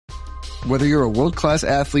Whether you're a world-class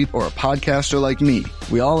athlete or a podcaster like me,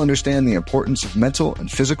 we all understand the importance of mental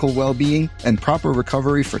and physical well-being and proper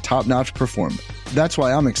recovery for top-notch performance. That's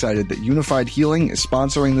why I'm excited that Unified Healing is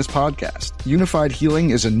sponsoring this podcast. Unified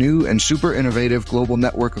Healing is a new and super innovative global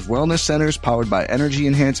network of wellness centers powered by Energy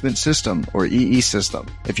Enhancement System, or EE System.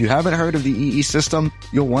 If you haven't heard of the EE System,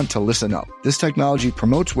 you'll want to listen up. This technology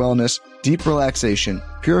promotes wellness, deep relaxation,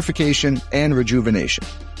 purification, and rejuvenation.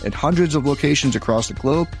 At hundreds of locations across the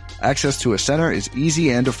globe, access to a center is easy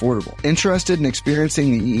and affordable. Interested in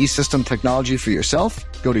experiencing the EE System technology for yourself?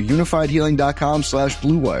 Go to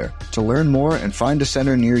unifiedhealing.com/bluewire to learn more and find a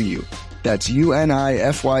center near you. That's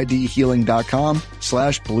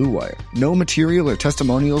unifydhealing.com/bluewire. No material or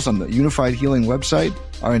testimonials on the Unified Healing website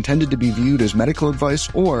are intended to be viewed as medical advice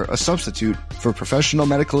or a substitute for professional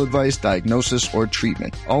medical advice, diagnosis, or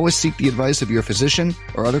treatment. Always seek the advice of your physician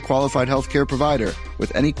or other qualified healthcare provider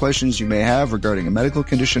with any questions you may have regarding a medical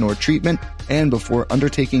condition or treatment and before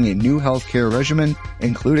undertaking a new healthcare regimen,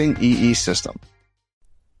 including EE System.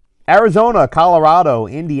 Arizona, Colorado,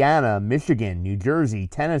 Indiana, Michigan, New Jersey,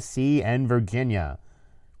 Tennessee, and Virginia.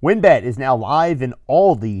 WynnBET is now live in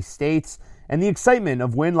all these states, and the excitement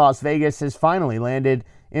of Wynn Las Vegas has finally landed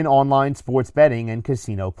in online sports betting and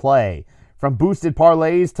casino play. From boosted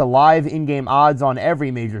parlays to live in-game odds on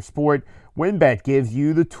every major sport, WynnBET gives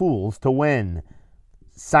you the tools to win.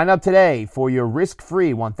 Sign up today for your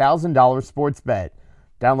risk-free $1,000 sports bet.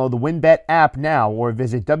 Download the WynnBET app now or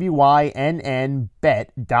visit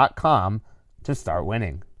wynnbet.com to start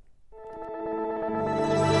winning.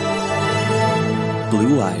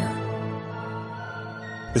 Blue Wire.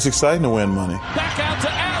 It's exciting to win money. Back out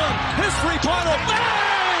to Allen. His three-pointer. Bang!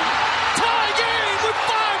 Tie game with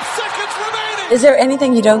 5 seconds remaining. Is there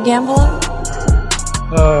anything you don't gamble on?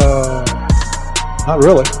 Not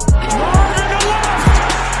really.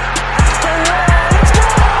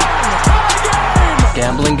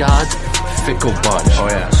 Gambling gods, fickle bunch. Oh,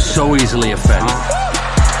 yeah. So easily offended.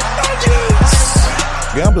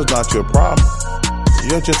 Gambling's not your problem.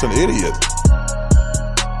 You're just an idiot.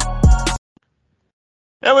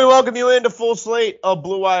 And we welcome you into Full Slate of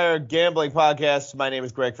Blue Wire Gambling Podcast. My name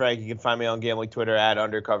is Greg Frank. You can find me on gambling Twitter at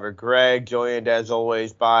 @UndercoverGreg. Joined, as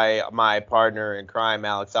always, by my partner in crime,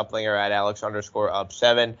 Alex Uplinger at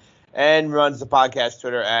Alex_up7. And runs the podcast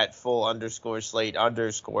Twitter at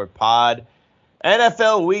 @full_slate_pod.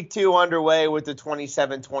 NFL Week 2 underway with the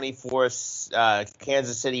 27-24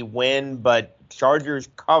 Kansas City win, but Chargers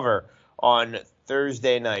cover on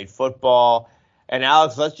Thursday Night Football. And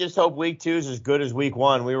Alex, let's just hope Week 2 is as good as Week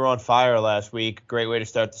 1. We were on fire last week. Great way to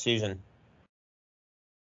start the season.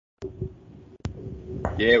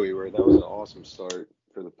 Yeah, we were. That was an awesome start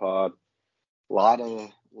for the pod. A lot of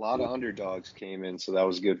underdogs came in, so that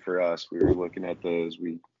was good for us. We were looking at those.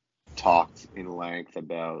 We talked in length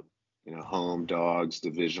about home dogs,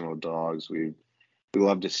 divisional dogs. We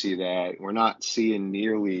love to see that. We're not seeing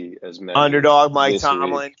nearly as many. Underdog Mike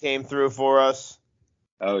Tomlin came through for us.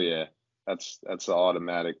 Oh yeah, that's the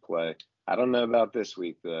automatic play. I don't know about this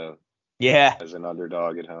week though. Yeah, as an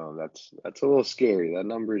underdog at home, that's a little scary. That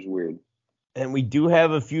number is weird. And we do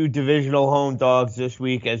have a few divisional home dogs this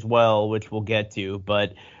week as well, which we'll get to.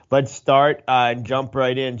 But let's start and jump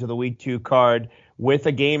right into the Week 2 card with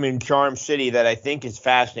a game in Charm City that I think is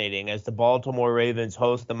fascinating as the Baltimore Ravens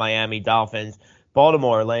host the Miami Dolphins.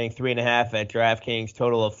 Baltimore laying 3.5 at DraftKings,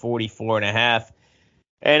 total of 44.5.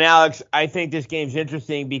 And Alex, I think this game's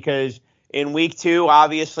interesting because in Week 2,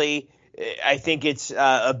 obviously, I think it's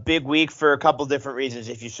a big week for a couple different reasons.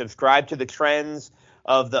 If you subscribe to the trends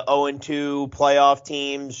of the 0-2 playoff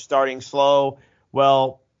teams starting slow,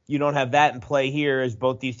 well, you don't have that in play here as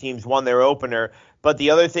both these teams won their opener. But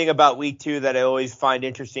the other thing about Week 2 that I always find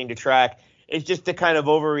interesting to track is just the kind of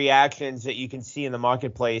overreactions that you can see in the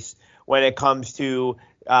marketplace when it comes to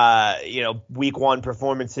Week 1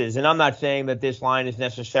 performances. And I'm not saying that this line is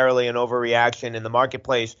necessarily an overreaction in the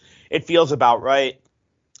marketplace. It feels about right.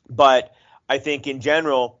 But I think in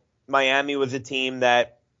general, Miami was a team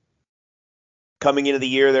that coming into the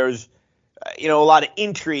year, there was a lot of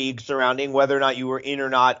intrigue surrounding whether or not you were in or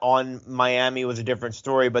not on Miami was a different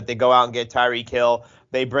story, but they go out and get Tyreek Hill.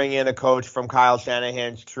 They bring in a coach from Kyle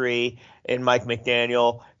Shanahan's tree in Mike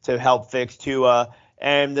McDaniel to help fix Tua.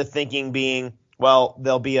 And the thinking being, well,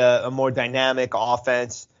 there'll be a more dynamic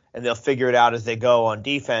offense and they'll figure it out as they go on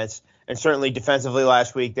defense. And certainly defensively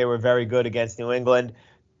last week, they were very good against New England,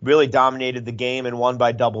 really dominated the game and won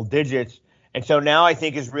by double digits. And so now I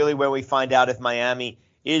think is really where we find out if Miami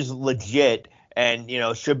is legit and,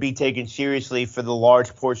 should be taken seriously for the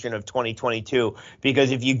large portion of 2022.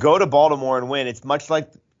 Because if you go to Baltimore and win, it's much like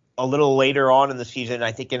a little later on in the season.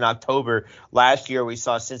 I think in October last year, we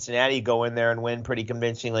saw Cincinnati go in there and win pretty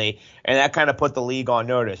convincingly, and that kind of put the league on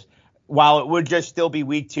notice. While it would just still be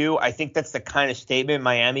week 2, I think that's the kind of statement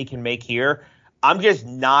Miami can make here. I'm just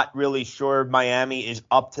not really sure Miami is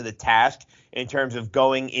up to the task in terms of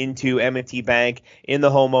going into M&T Bank in the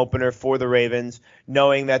home opener for the Ravens,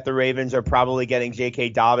 knowing that the Ravens are probably getting J.K.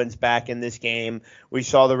 Dobbins back in this game. We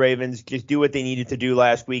saw the Ravens just do what they needed to do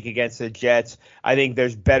last week against the Jets. I think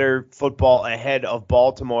there's better football ahead of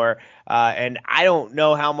Baltimore, and I don't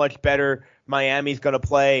know how much better Miami's going to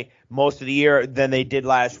play most of the year than they did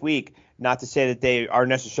last week. Not to say that they are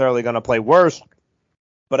necessarily going to play worse,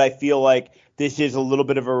 but I feel like this is a little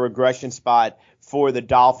bit of a regression spot for the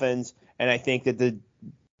Dolphins, and I think that the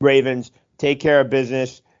Ravens take care of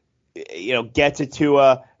business, get to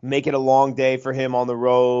Tua, make it a long day for him on the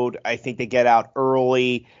road. I think they get out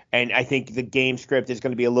early, and I think the game script is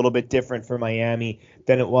going to be a little bit different for Miami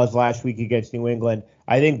than it was last week against New England.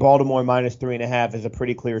 I think Baltimore minus 3.5 is a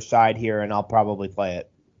pretty clear side here, and I'll probably play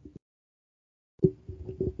it.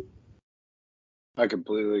 I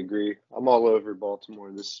completely agree. I'm all over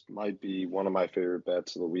Baltimore. This might be one of my favorite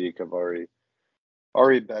bets of the week. I've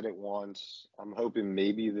already bet it once. I'm hoping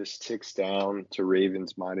maybe this ticks down to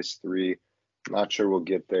Ravens minus 3. I'm not sure we'll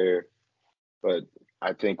get there, but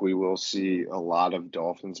I think we will see a lot of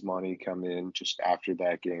Dolphins money come in just after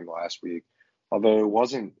that game last week. Although it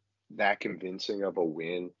wasn't that convincing of a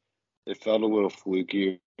win, it felt a little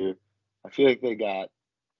fluky. I feel like they got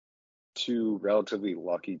 2 relatively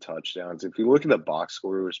lucky touchdowns. If you look at the box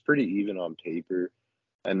score, it was pretty even on paper.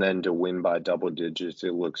 And then to win by double digits,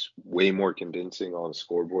 it looks way more convincing on the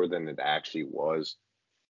scoreboard than it actually was.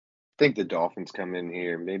 I think the Dolphins come in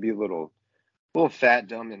here, maybe a little fat,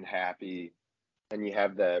 dumb, and happy. And you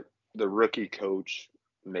have the rookie coach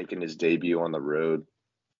making his debut on the road.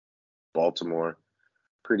 Baltimore,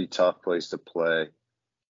 pretty tough place to play.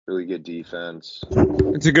 Really good defense.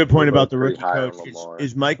 It's a good point about the rookie Pretty high on coach. Lamar.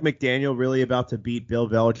 Is Mike McDaniel really about to beat Bill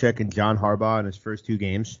Belichick and John Harbaugh in his first 2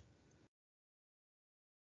 games?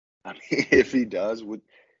 I mean, if he does,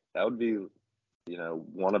 that would be,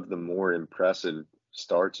 one of the more impressive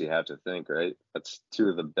starts you have to think, right? That's 2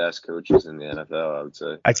 of the best coaches in the NFL, I would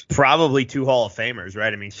say. It's probably 2 Hall of Famers,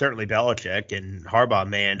 right? I mean, certainly Belichick and Harbaugh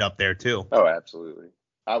may end up there too. Oh, absolutely.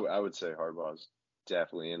 I would say Harbaugh's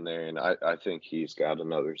definitely in there, and I think he's got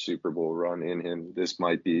another Super Bowl run in him. This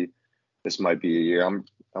might be a year.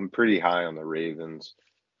 I'm pretty high on the Ravens,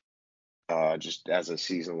 just as a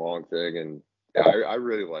season long thing, and I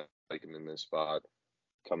really like him in this spot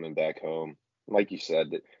coming back home. Like you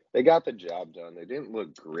said, that they got the job done. They didn't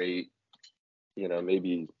look great.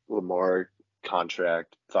 Maybe Lamar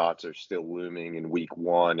contract thoughts are still looming in week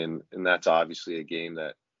 1, and that's obviously a game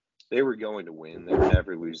that they were going to win. They were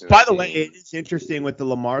never losing. By the way, it's interesting with the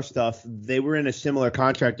Lamar stuff. They were in a similar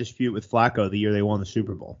contract dispute with Flacco the year they won the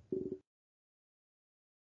Super Bowl.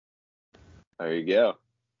 There you go.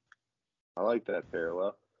 I like that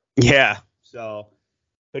parallel. Yeah. So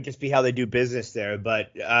could just be how they do business there.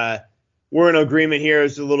 But we're in agreement here.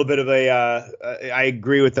 It's a little bit of I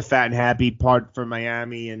agree with the fat and happy part for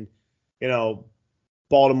Miami. And,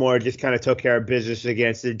 Baltimore just kind of took care of business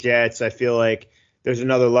against the Jets. I feel like there's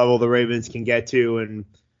another level the Ravens can get to, and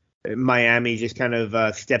Miami just kind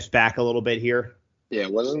of steps back a little bit here. Yeah,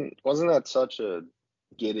 wasn't that such a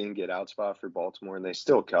get in, get out spot for Baltimore, and they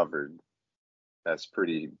still covered? That's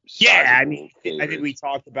pretty. Yeah, I mean, I think we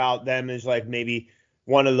talked about them as like maybe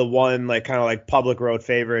one of the kind of like public road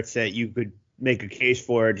favorites that you could make a case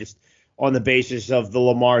for, just on the basis of the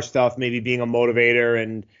Lamar stuff, maybe being a motivator,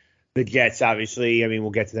 and the Jets, obviously. I mean,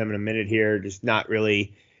 we'll get to them in a minute here. Just not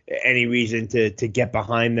really any reason to get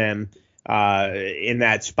behind them in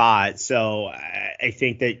that spot. So I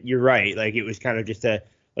think that you're right. Like, it was kind of just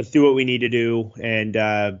let's do what we need to do and,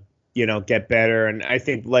 get better. And I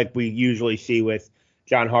think, like we usually see with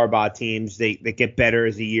John Harbaugh teams, they get better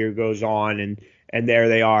as the year goes on. And there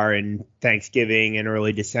they are in Thanksgiving and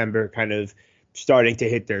early December, kind of starting to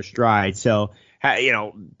hit their stride. So,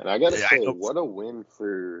 and I got to say, what a win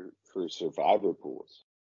for survivor pools.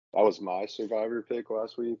 That was my survivor pick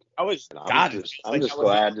last week. I'm just glad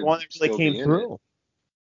to one that really came through.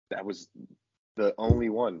 That was the only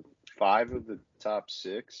one. 5 of the top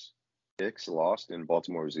 6 picks lost, and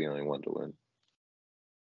Baltimore was the only one to win.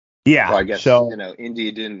 Yeah, so I guess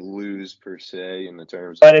Indy didn't lose per se in the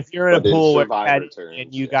terms. But if you're in a pool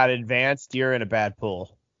and you got advanced, you're in a bad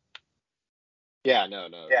pool. Yeah, no,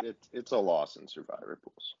 it's a loss in survivor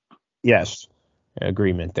pools. Yes.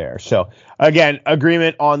 Agreement there. So, again,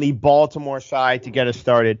 agreement on the Baltimore side to get us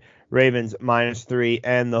started. Ravens -3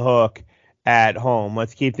 and the hook at home.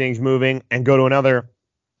 Let's keep things moving and go to another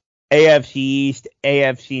AFC East,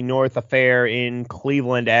 AFC North affair in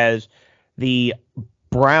Cleveland as the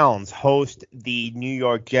Browns host the New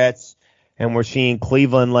York Jets, and we're seeing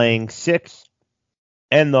Cleveland laying 6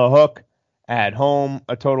 and the hook at home.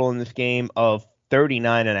 A total in this game of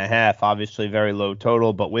 39.5. Obviously very low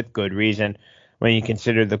total, but with good reason when you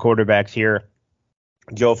consider the quarterbacks here,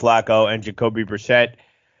 Joe Flacco and Jacoby Brissett.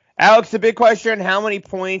 Alex, the big question, how many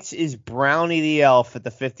points is Brownie the Elf at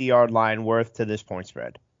the 50-yard line worth to this point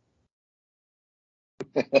spread?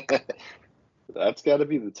 That's got to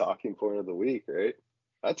be the talking point of the week, right?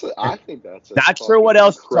 I think that's not sure what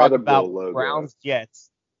else to talk about. Logo. Browns Jets.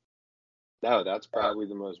 No, that's probably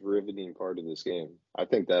the most riveting part of this game. I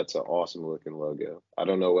think that's an awesome looking logo. I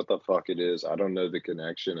don't know what the fuck it is. I don't know the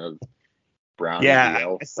connection of Brownie the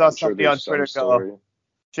Elf. I saw something on Twitter go.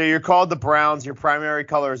 So you're called the Browns. Your primary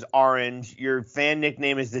color is orange. Your fan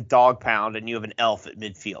nickname is the Dog Pound, and you have an elf at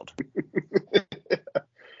midfield.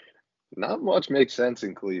 Not much makes sense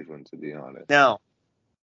in Cleveland, to be honest. No.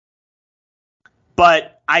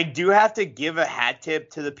 But I do have to give a hat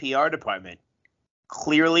tip to the PR department.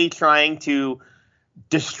 Clearly trying to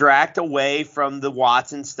distract away from the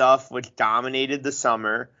Watson stuff, which dominated the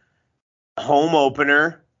summer. Home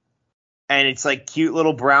opener. And it's like cute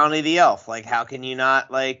little Brownie the Elf. Like, how can you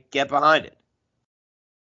not, like, get behind it?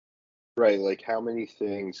 Right, like, how many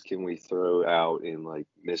things can we throw out in, like,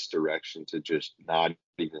 misdirection to just not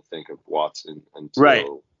even think of Watson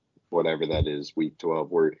until whatever that is, week 12,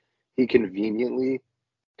 where he conveniently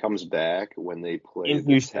comes back when they play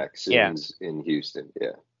the Texans in Houston.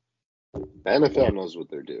 Yeah. The NFL knows what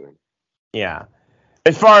they're doing. Yeah.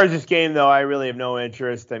 As far as this game, though, I really have no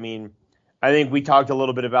interest. I mean, I think we talked a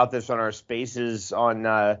little bit about this on our spaces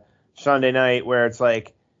on Sunday night, where it's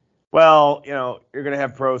like, well, you know, you're going to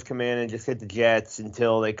have pros come in and just hit the Jets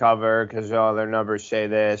until they cover because their numbers say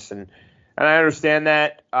this. And I understand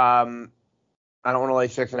that. I don't want to lay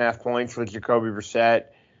 6.5 points with Jacoby Brissett.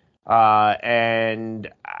 And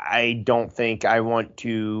I don't think I want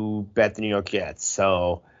to bet the New York Jets.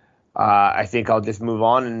 So I think I'll just move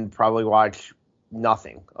on and probably watch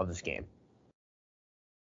nothing of this game.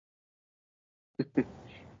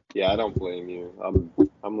 Yeah, I don't blame you.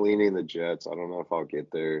 I'm leaning the Jets. I don't know if I'll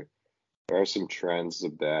get there. There are some trends to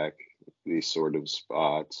back these sort of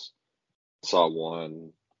spots. I saw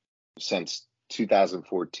one since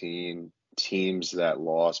 2014, teams that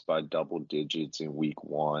lost by double digits in week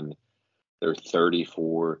 1. They're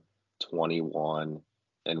 34, 21,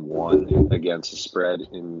 and 1 against the spread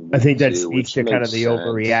in week I think that 2, speaks to kind of the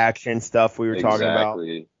overreaction stuff we were talking about.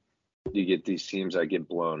 You get these teams that get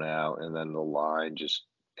blown out, and then the line just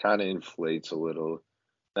kind of inflates a little.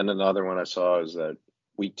 Then another one I saw is that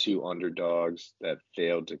week 2 underdogs that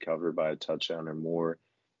failed to cover by a touchdown or more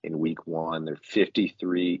in week 1. They're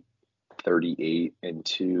 53, 38, and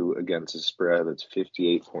 2 against the spread. That's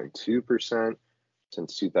 58.2%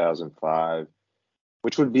 since 2005,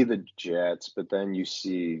 which would be the Jets. But then you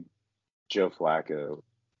see Joe Flacco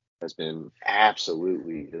has been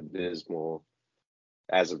absolutely abysmal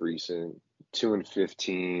as of recent.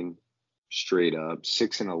 2-15 straight up,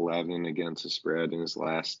 6-11 against the spread in his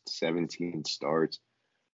last 17 starts.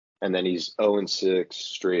 And then he's 0-6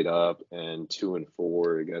 straight up and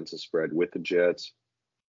 2-4 against the spread with the Jets.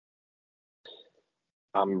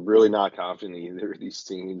 I'm really not confident in either of these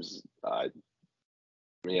teams. I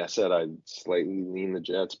said I'd slightly lean the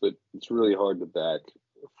Jets, but it's really hard to back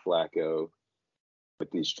Flacco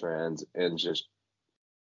with these trends. And just,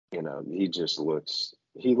 you know, he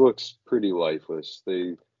looks pretty lifeless.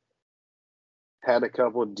 They had a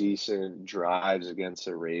couple of decent drives against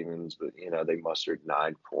the Ravens, but, you know, they mustered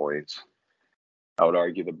 9 points. I would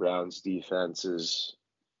argue the Browns' defense is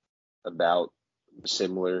about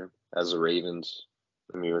similar as the Ravens.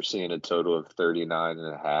 I mean, we're seeing a total of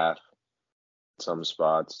 39.5. Some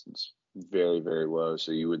spots, it's very, very low.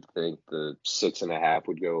 So you would think the 6.5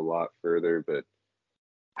 would go a lot further, but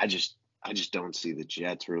I just don't see the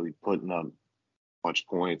Jets really putting up much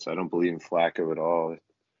points. I don't believe in Flacco at all. I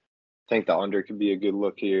think the under could be a good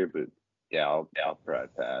look here, but yeah, I'll probably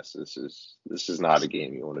pass. This is not a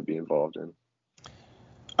game you want to be involved in.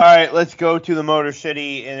 All right, let's go to the Motor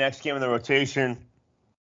City in the next game of the rotation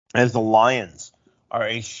as the Lions are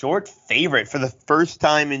a short favorite for the first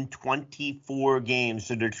time in 24 games.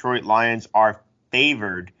 The Detroit Lions are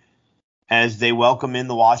favored as they welcome in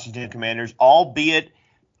the Washington Commanders, albeit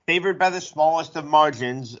favored by the smallest of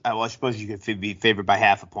margins. Well, I suppose you could be favored by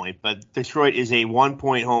half a point, but Detroit is a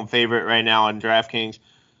 1-point home favorite right now on DraftKings.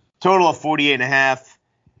 Total of 48.5.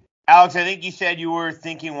 Alex, I think you said you were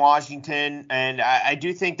thinking Washington, and I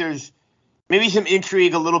do think there's maybe some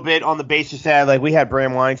intrigue a little bit on the basis that, like, we had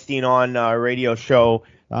Bram Weinstein on our radio show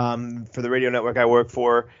for the radio network I work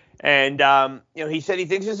for. And, he said he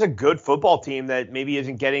thinks it's a good football team that maybe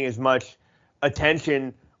isn't getting as much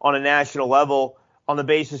attention on a national level on the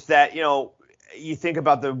basis that, you think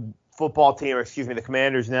about the football team, the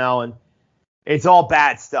Commanders now, and it's all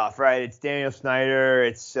bad stuff, right? It's Daniel Snyder.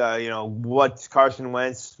 It's, what's Carson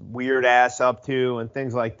Wentz weird ass up to and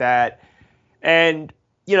things like that. And,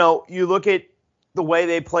 you look at the way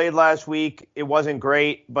they played last week. It wasn't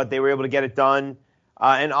great, but they were able to get it done.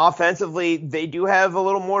 And offensively, they do have a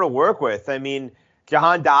little more to work with. I mean,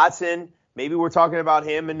 Jahan Dotson, maybe we're talking about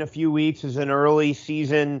him in a few weeks as an early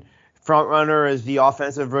season front runner as the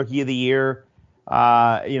offensive rookie of the year.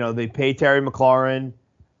 They pay Terry McLaurin.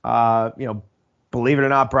 Believe it or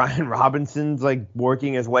not, Brian Robinson's like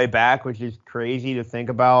working his way back, which is crazy to think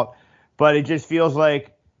about. But it just feels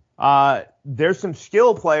like there's some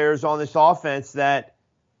skill players on this offense that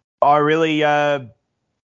are really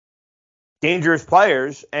dangerous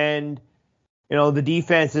players, and the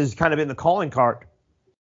defense has kind of been the calling card,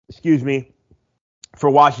 for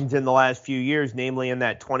Washington the last few years, namely in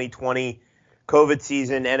that 2020 COVID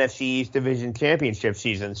season, NFC East Division Championship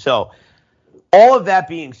season. So all of that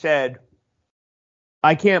being said,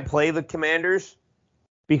 I can't play the Commanders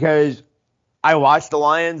because I watched the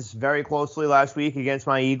Lions very closely last week against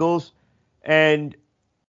my Eagles, and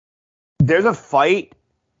there's a fight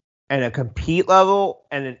and a compete level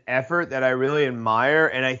and an effort that I really admire.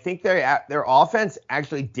 And I think their offense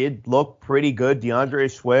actually did look pretty good. DeAndre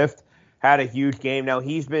Swift had a huge game. Now,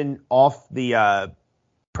 he's been off the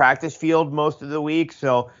practice field most of the week,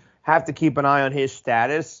 so have to keep an eye on his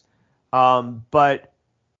status. But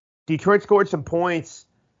Detroit scored some points,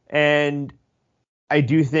 and I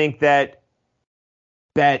do think that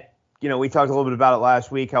we talked a little bit about it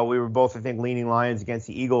last week, how we were both, I think, leaning Lions against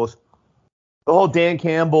the Eagles. The whole Dan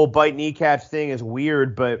Campbell bite kneecaps thing is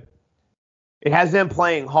weird, but it has them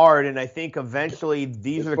playing hard, and I think eventually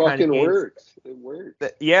these are the kind of games. It works.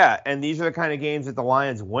 And these are the kind of games that the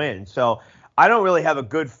Lions win. So I don't really have a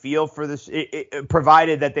good feel for this,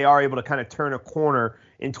 provided that they are able to kind of turn a corner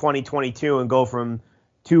in 2022 and go from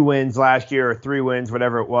 2 wins last year or 3 wins,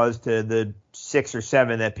 whatever it was, to the 6 or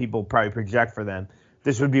 7 that people probably project for them.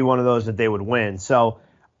 This would be one of those that they would win. So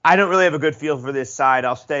I don't really have a good feel for this side.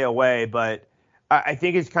 I'll stay away, but I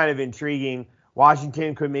think it's kind of intriguing.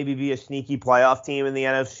 Washington could maybe be a sneaky playoff team in the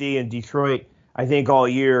NFC, and Detroit, I think all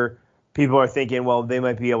year people are thinking, well, they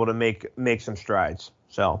might be able to make some strides.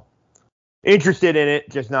 So interested in it,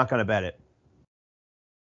 just not going to bet it.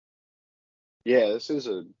 Yeah, this is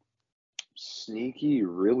a sneaky,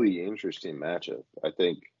 really interesting matchup. I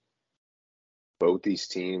think both these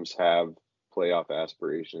teams have playoff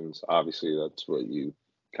aspirations. Obviously, that's what you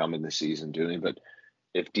come in the season doing, but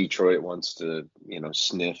if Detroit wants to,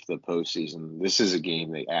 sniff the postseason, this is a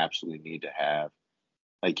game they absolutely need to have.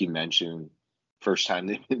 Like you mentioned, first time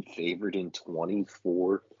they've been favored in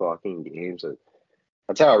 24 fucking games.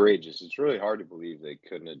 That's outrageous. It's really hard to believe they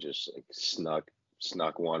couldn't have just snuck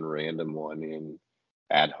one random one in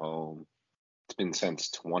at home. It's been since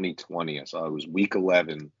 2020. I saw it was week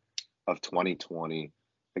 11 of 2020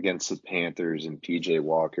 against the Panthers and PJ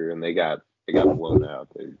Walker, and they got blown out.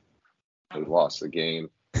 They lost the game.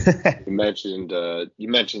 You mentioned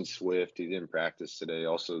Swift. He didn't practice today.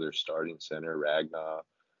 Also, their starting center, Ragnar,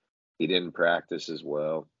 he didn't practice as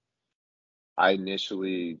well. I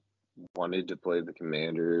initially wanted to play the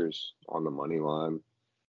Commanders on the money line.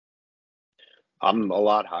 I'm a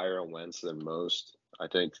lot higher on Wentz than most. I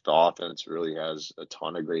think the offense really has a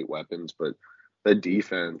ton of great weapons, but the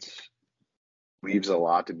defense leaves a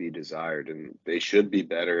lot to be desired, and they should be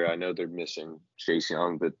better. I know they're missing Chase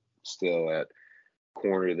Young, but still at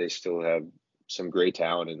corner, they still have some great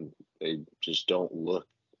talent, and they just don't look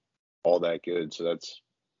all that good. So that's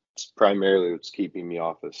primarily what's keeping me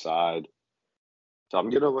off the side. So I'm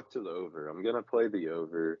going to look to the over. I'm going to play the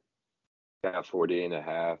over. Got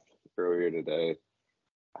 48.5 earlier today.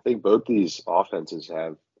 I think both these offenses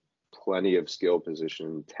have plenty of skill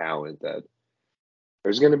position talent that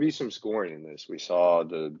there's going to be some scoring in this. We saw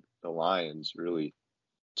the Lions really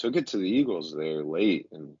took it to the Eagles there late,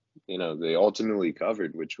 and they ultimately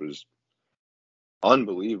covered, which was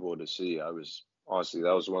unbelievable to see. That was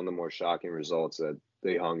one of the more shocking results, that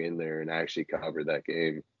they hung in there and actually covered that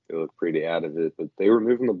game. They looked pretty out of it, but they were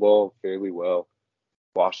moving the ball fairly well.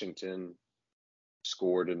 Washington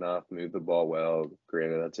scored enough, moved the ball well.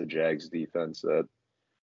 Granted, that's a Jags defense that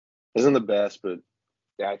isn't the best, but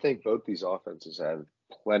yeah, I think both these offenses have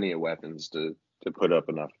plenty of weapons to put up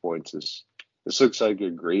enough points. This looks like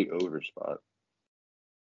a great over spot.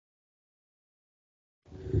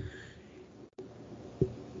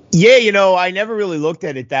 Yeah, I never really looked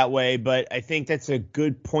at it that way, but I think that's a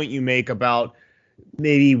good point you make about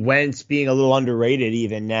maybe Wentz being a little underrated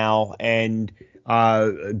even now. And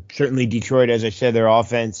certainly Detroit, as I said, their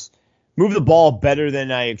offense moved the ball better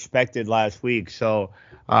than I expected last week. So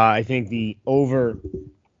I think the over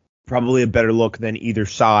probably a better look than either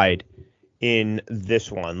side in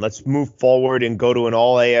this one. Let's move forward and go to an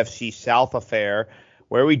all AFC South affair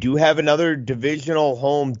where we do have another divisional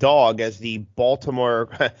home dog as the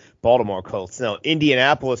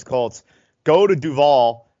Indianapolis Colts go to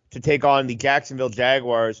Duval to take on the Jacksonville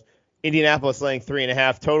Jaguars. Indianapolis laying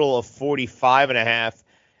 3.5, total of 45.5.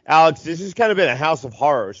 Alex, this has kind of been a house of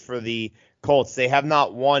horrors for the Colts. They have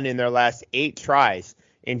not won in their last 8 tries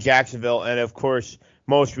in Jacksonville, and of course,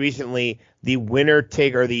 most recently, the winner goes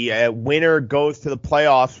to the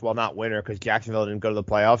playoffs. Well, not winner because Jacksonville didn't go to the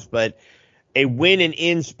playoffs, but a win and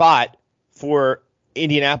in spot for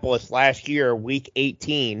Indianapolis last year, week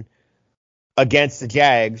 18, against the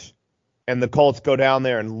Jags, and the Colts go down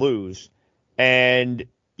there and lose. And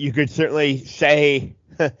you could certainly say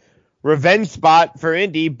revenge spot for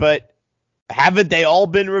Indy, but haven't they all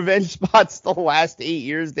been revenge spots the last 8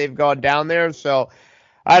 years they've gone down there? So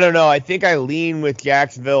I don't know. I think I lean with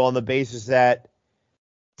Jacksonville on the basis that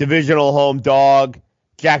divisional home dog.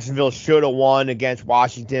 Jacksonville should have won against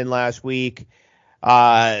Washington last week.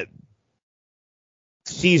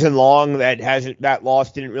 Season long, that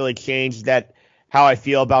loss didn't really change how I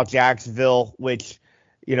feel about Jacksonville, which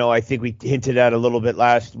I think we hinted at a little bit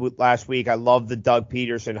last week. I love the Doug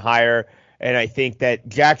Peterson hire, and I think that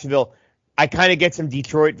Jacksonville, I kind of get some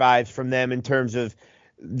Detroit vibes from them in terms of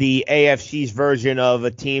the AFC's version of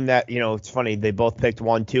a team that, it's funny, they both picked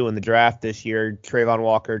 1-2 in the draft this year, Trayvon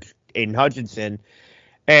Walker, Aiden Hutchinson.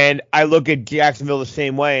 And I look at Jacksonville the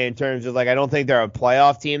same way in terms of, I don't think they're a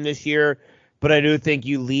playoff team this year, but I do think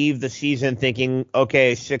you leave the season thinking,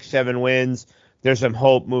 okay, 6-7 wins, there's some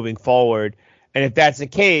hope moving forward. And if that's the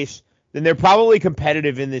case, then they're probably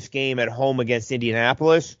competitive in this game at home against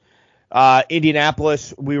Indianapolis.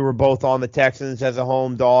 Indianapolis, we were both on the Texans as a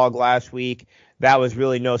home dog last week. That was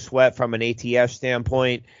really no sweat from an ATS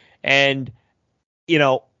standpoint. And,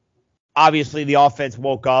 obviously the offense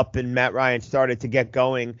woke up and Matt Ryan started to get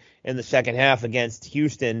going in the second half against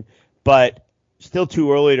Houston, but still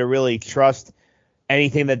too early to really trust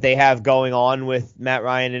anything that they have going on with Matt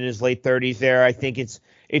Ryan in his late 30s there. I think it's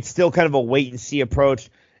still kind of a wait-and-see approach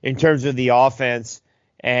in terms of the offense.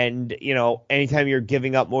 And, anytime you're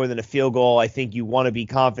giving up more than a field goal, I think you want to be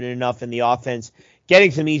confident enough in the offense.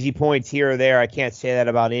 Getting some easy points here or there, I can't say that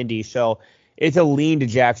about Indy. So it's a lean to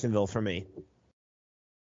Jacksonville for me.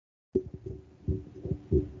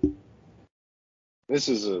 This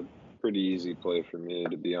is a pretty easy play for me,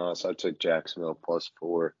 to be honest. I took Jacksonville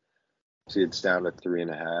 +4. See, it's down to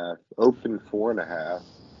 3.5. Open 4.5.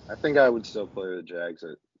 I think I would still play the Jags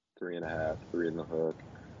at 3.5, 3 in the hook.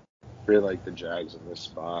 Really like the Jags in this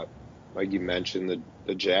spot. Like you mentioned,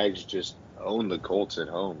 the Jags just own the Colts at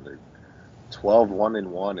home. They're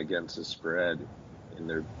 12-1-1 against the spread in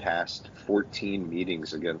their past 14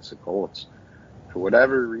 meetings against the Colts. For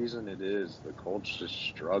whatever reason it is, the Colts just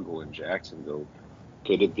struggle in Jacksonville.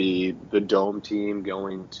 Could it be the dome team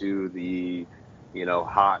going to the,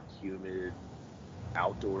 hot, humid,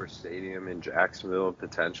 outdoor stadium in Jacksonville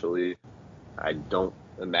potentially? I don't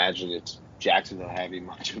imagine it's Jacksonville having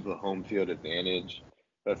much of a home field advantage.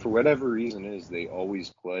 But for whatever reason it is, they always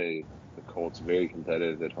play the Colts very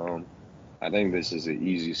competitive at home. I think this is an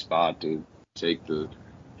easy spot to take the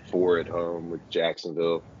 4 at home with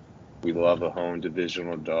Jacksonville. We love a home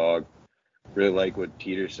divisional dog. Really like what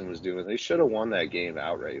Peterson was doing. They should have won that game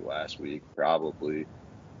outright last week, probably.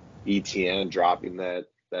 ETN dropping that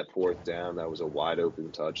 4th down, that was a wide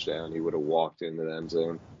open touchdown. He would have walked into the end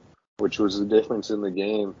zone, which was the difference in the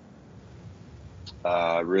game.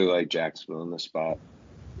 I really like Jacksonville in this spot.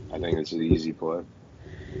 I think it's an easy play.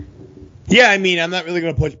 Yeah, I'm not really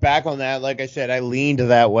going to push back on that. Like I said, I leaned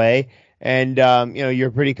that way. And,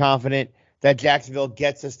 you're pretty confident that Jacksonville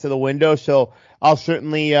gets us to the window. So I'll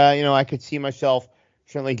certainly, I could see myself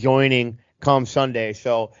certainly joining come Sunday.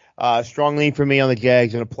 So strong lean for me on the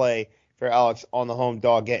Jags and a play for Alex on the home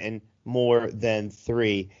dog getting more than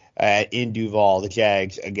 3 in Duval, the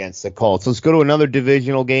Jags against the Colts. Let's go to another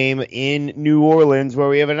divisional game in New Orleans where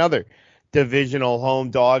we have another divisional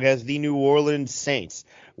home dog as the New Orleans Saints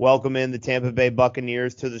welcome in the Tampa Bay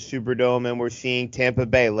Buccaneers to the Superdome, and we're seeing Tampa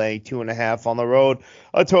Bay laying 2.5 on the road,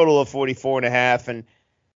 a total of 44.5. And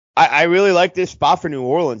I really like this spot for New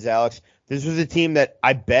Orleans, Alex. This was a team that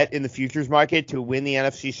I bet in the futures market to win the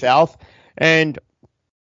NFC South, and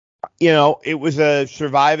it was a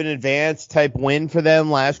survive and advance type win for them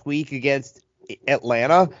last week against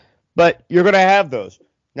Atlanta, but you're going to have those.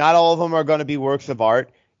 Not all of them are going to be works of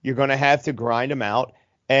art. You're going to have to grind them out,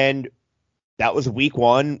 and that was week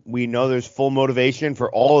one. We know there's full motivation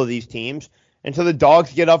for all of these teams, and so the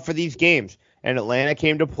dogs get up for these games, and Atlanta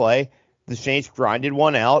came to play. The Saints grinded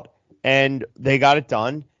one out, and they got it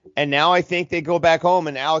done, and now I think they go back home,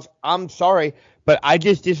 and Alex, I'm sorry, but I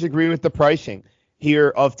just disagree with the pricing here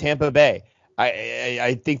of Tampa Bay.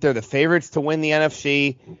 I think they're the favorites to win the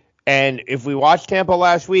NFC, and if we watched Tampa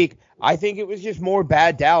last week, I think it was just more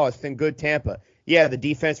bad Dallas than good Tampa. Yeah, the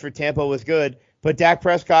defense for Tampa was good, but Dak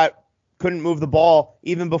Prescott couldn't move the ball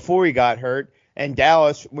even before he got hurt, and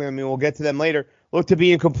Dallas, I mean, we'll get to them later, looked to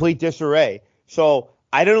be in complete disarray. So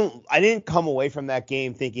I didn't come away from that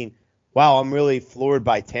game thinking, wow, I'm really floored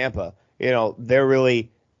by Tampa. They're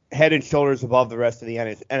really head and shoulders above the rest of the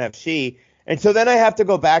NFC. And so then I have to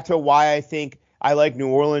go back to why I think I like New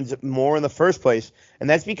Orleans more in the first place. And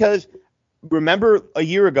that's because, remember a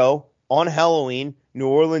year ago on Halloween, New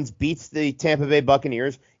Orleans beats the Tampa Bay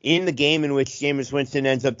Buccaneers in the game in which Jameis Winston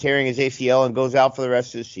ends up tearing his ACL and goes out for the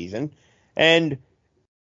rest of the season. And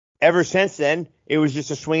ever since then, it was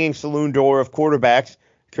just a swinging saloon door of quarterbacks,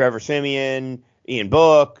 Trevor Siemian, Ian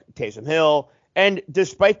Book, Taysom Hill. And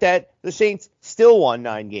despite that, the Saints still won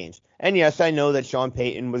 9 games. And yes, I know that Sean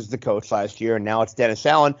Payton was the coach last year, and now it's Dennis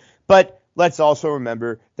Allen. But let's also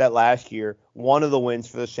remember that last year, one of the wins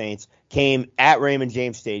for the Saints came at Raymond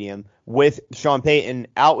James Stadium with Sean Payton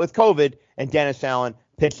out with COVID, and Dennis Allen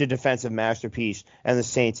pitched a defensive masterpiece, and the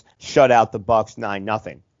Saints shut out the Bucs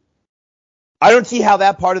 9-0. I don't see how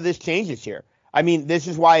that part of this changes here. I mean, this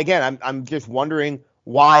is why, again, I'm just wondering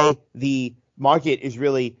why the market is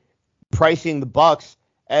really pricing the Bucs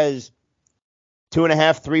as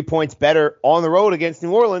 2.5, 3 points better on the road against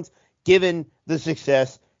New Orleans, given the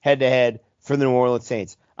success head-to-head for the New Orleans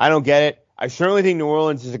Saints. I don't get it. I certainly think New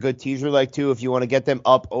Orleans is a good teaser leg, too, if you want to get them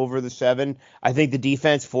up over the 7. I think the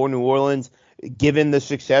defense for New Orleans, given the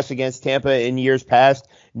success against Tampa in years past,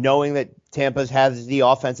 knowing that Tampa's has the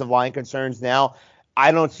offensive line concerns now,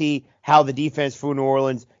 I don't see how the defense for New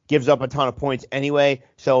Orleans gives up a ton of points anyway.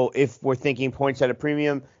 So if we're thinking points at a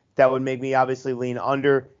premium, that would make me obviously lean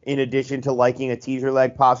under, in addition to liking a teaser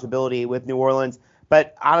leg possibility with New Orleans.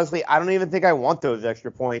 But honestly, I don't even think I want those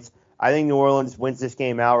extra points. I think New Orleans wins this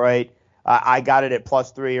game outright. I got it at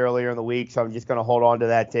 +3 earlier in the week, so I'm just going to hold on to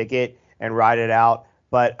that ticket and ride it out.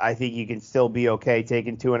 But I think you can still be okay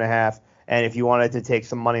taking 2.5. And if you wanted to take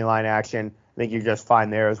some money line action, I think you're just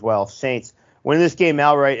fine there as well. Saints win this game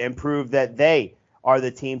outright and prove that they are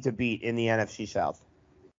the team to beat in the NFC South.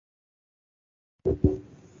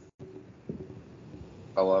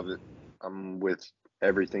 I love it. I'm with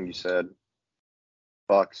everything you said.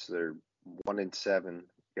 Bucs, they're 1-7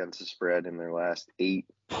 against the spread in their last 8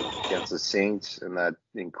 against the Saints, and that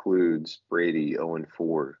includes Brady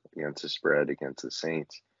 0-4 against the spread against the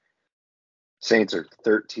Saints. Saints are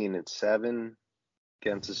 13-7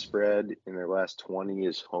 against the spread in their last 20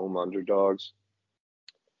 as home underdogs.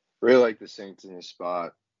 Really like the Saints in this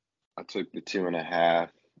spot. I took the 2.5. I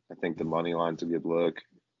think the money line's a good look.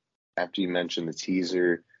 After you mentioned the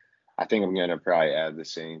teaser, I think I'm going to probably add the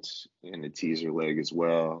Saints in the teaser leg as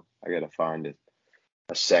well. I got to find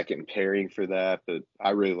a second pairing for that, but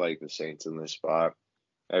I really like the Saints in this spot.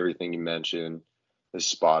 Everything you mentioned is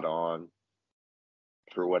spot on.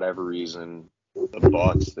 For whatever reason, the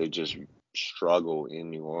Bucs, they just struggle in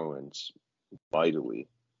New Orleans vitally.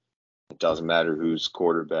 It doesn't matter who's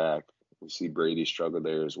quarterback. We see Brady struggle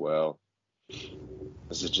there as well.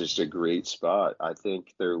 This is just a great spot. I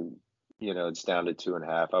think they're, it's down to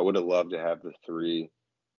 2.5. I would have loved to have the 3.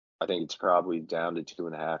 I think it's probably down to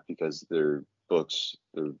 2.5 because their books,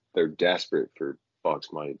 they're desperate for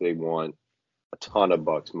Bucs money. They want a ton of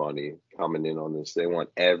Bucs money coming in on this. They want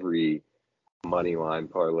every money line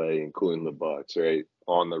parlay, including the Bucs, right?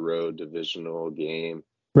 On the road divisional game.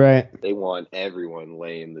 Right. They want everyone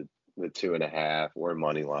laying the 2.5 or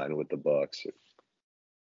money line with the Bucs.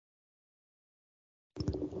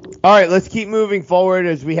 All right, let's keep moving forward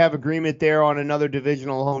as we have agreement there on another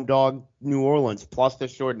divisional home dog, New Orleans, plus the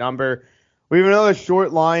short number. We have another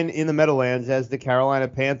short line in the Meadowlands as the Carolina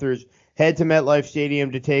Panthers head to MetLife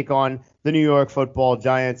Stadium to take on the New York Football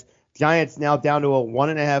Giants. Giants now down to a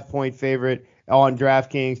 1.5-point favorite on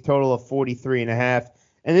DraftKings, total of 43.5.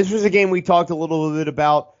 And this was a game we talked a little bit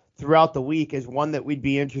about throughout the week as one that we'd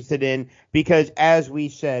be interested in because, as we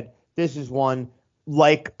said, this is one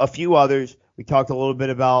like a few others. We talked a little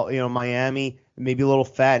bit about, Miami, maybe a little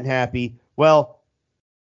fat and happy. Well,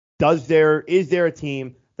 is there a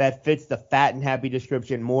team that fits the fat and happy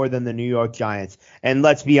description more than the New York Giants? And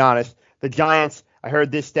let's be honest, the Giants, I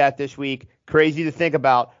heard this stat this week, crazy to think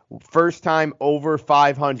about, First time over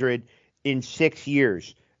 500 in 6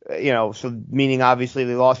 years. So meaning obviously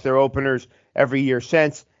they lost their openers every year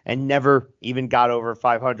since and never even got over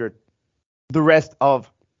 500 the rest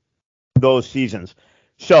of those seasons.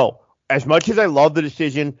 So as much as I love the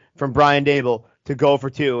decision from Brian Dable to go for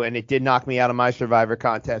 2, and it did knock me out of my Survivor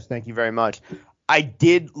contest, thank you very much, I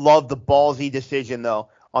did love the ballsy decision, though,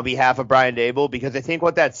 on behalf of Brian Dable, because I think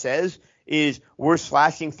what that says is we're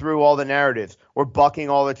slashing through all the narratives. We're bucking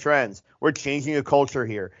all the trends. We're changing a culture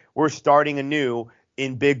here. We're starting anew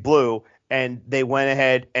in Big Blue, and they went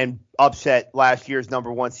ahead and upset last year's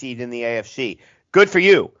number 1 seed in the AFC. Good for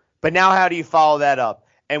you. But now how do you follow that up?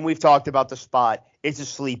 And we've talked about the spot. It's a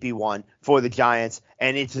sleepy one for the Giants,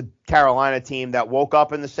 and it's a Carolina team that woke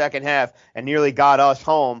up in the second half and nearly got us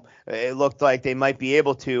home. It looked like they might be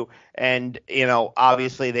able to, and,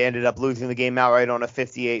 obviously they ended up losing the game outright on a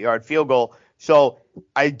 58-yard field goal. So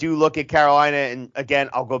I do look at Carolina, and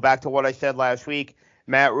again, I'll go back to what I said last week.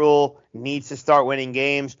 Matt Rule needs to start winning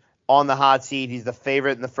games on the hot seat. He's the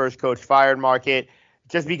favorite in the first coach fired market.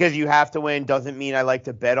 Just because you have to win doesn't mean I like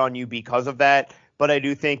to bet on you because of that. But I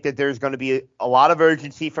do think that there's going to be a lot of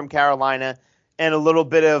urgency from Carolina and a little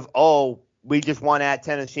bit of, we just won at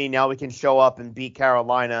Tennessee, now we can show up and beat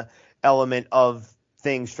Carolina element of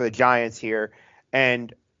things for the Giants here.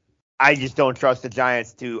 And I just don't trust the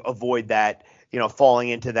Giants to avoid that, falling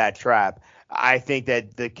into that trap. I think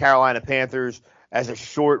that the Carolina Panthers, as a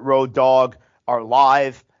short road dog, are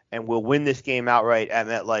live and will win this game outright at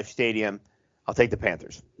MetLife Stadium. I'll take the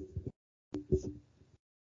Panthers.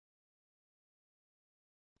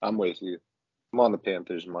 I'm with you. I'm on the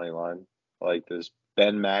Panthers money line. I like this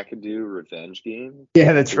Ben McAdoo revenge game.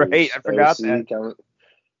 Yeah, that's right. I forgot that.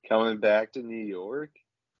 Coming back to New York.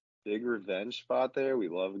 Big revenge spot there. We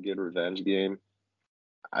love a good revenge game.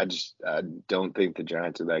 I don't think the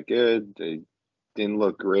Giants are that good. They didn't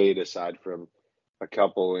look great aside from a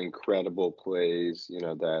couple incredible plays,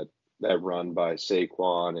 that run by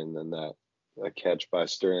Saquon and then that catch by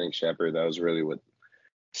Sterling Shepard. That was really what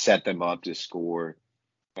set them up to score.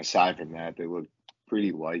 Aside from that, they looked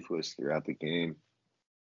pretty lifeless throughout the game.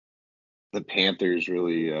 The Panthers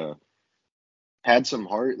really had some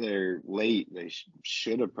heart there late. They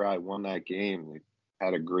should have probably won that game. They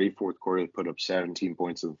had a great fourth quarter. They put up 17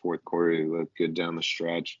 points in the fourth quarter. They looked good down the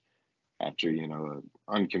stretch after, an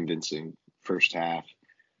unconvincing first half.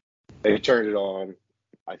 They turned it on.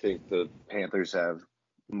 I think the Panthers have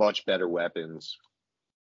much better weapons.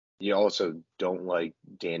 You also don't like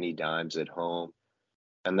Danny Dimes at home.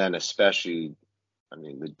 And then especially,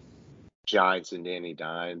 the Giants and Danny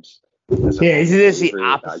Dimes. Yeah, isn't this the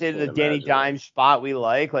opposite of the Danny Dimes spot we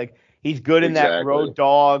like? Like, he's good in that road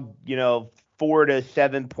dog, 4 to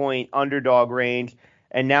 7 point underdog range,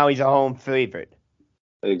 and now he's a home favorite.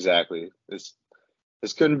 Exactly. This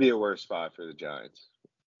couldn't be a worse spot for the Giants.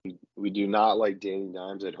 We do not like Danny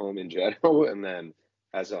Dimes at home in general, and then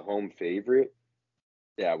as a home favorite,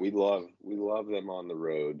 yeah, we love them on the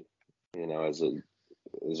road,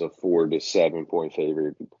 as a 4 to 7 point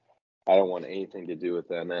favorite. I don't want anything to do with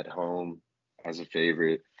them at home as a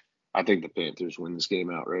favorite. I think the Panthers win this game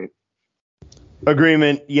outright.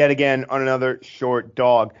 Agreement yet again on another short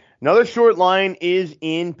dog. Another short line is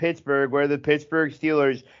in Pittsburgh, where the Pittsburgh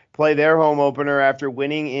Steelers play their home opener after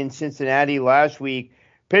winning in Cincinnati last week.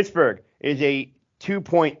 Pittsburgh is a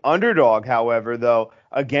 2-point underdog, however, though,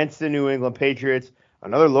 against the New England Patriots.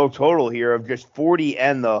 Another low total here of just 40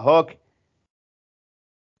 and the hook.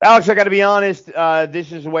 Alex, I got to be honest,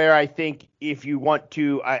 this is where I think if you want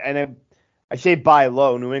to, I say buy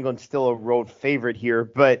low, New England's still a road favorite here,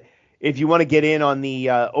 but if you want to get in on the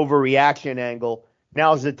overreaction angle,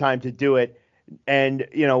 now's the time to do it. And,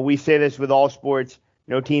 we say this with all sports,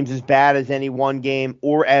 no team's as bad as any one game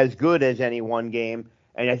or as good as any one game.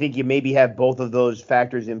 And I think you maybe have both of those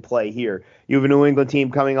factors in play here. You have a New England team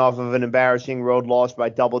coming off of an embarrassing road loss by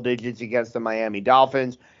double digits against the Miami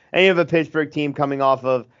Dolphins. And you have a Pittsburgh team coming off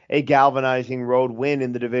of a galvanizing road win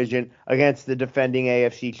in the division against the defending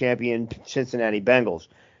AFC champion Cincinnati Bengals.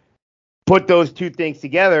 Put those two things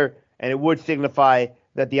together, and it would signify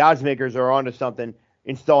that the odds makers are onto something,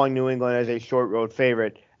 installing New England as a short road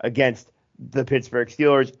favorite against the Pittsburgh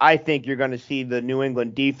Steelers. I think you're going to see the New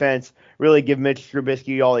England defense really give Mitch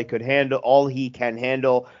Trubisky all he can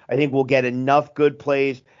handle. I think we'll get enough good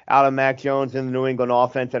plays out of Mac Jones in the New England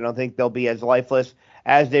offense. I don't think they'll be as lifeless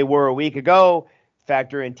as they were a week ago.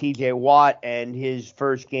 Factor in TJ Watt and his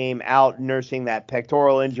first game out nursing that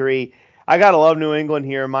pectoral injury. I got to love New England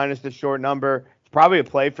here, minus the short number. It's probably a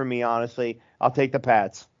play for me, honestly. I'll take the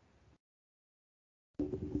Pats.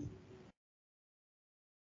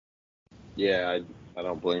 Yeah, I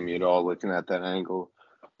don't blame you at all looking at that angle.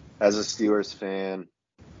 As a Steelers fan,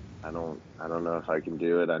 I don't know if I can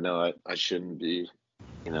do it. I know I shouldn't be,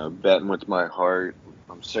 betting with my heart.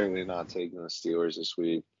 I'm certainly not taking the Steelers this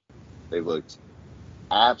week. They looked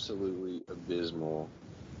absolutely abysmal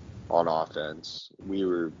on offense. We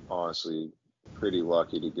were honestly pretty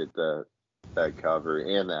lucky to get that cover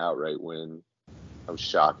and the outright win. That was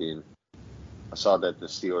shocking. I saw that the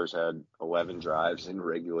Steelers had 11 drives in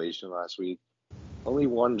regulation last week. Only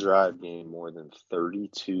one drive gained more than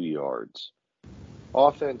 32 yards.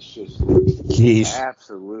 Offense just looks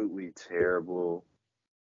absolutely terrible.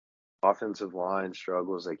 Offensive line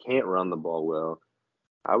struggles. They can't run the ball well.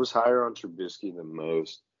 I was higher on Trubisky than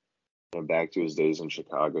most. Back to his days in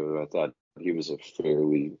Chicago, I thought he was a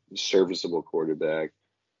fairly serviceable quarterback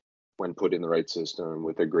when put in the right system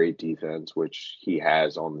with a great defense, which he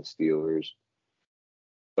has on the Steelers.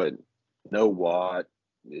 But no Watt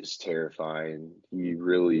is terrifying. He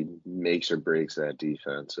really makes or breaks that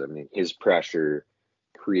defense. I mean, his pressure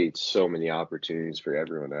creates so many opportunities for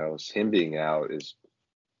everyone else. Him being out is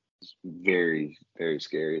very, very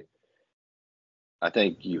scary. I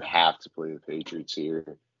think you have to play the Patriots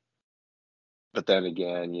here. But then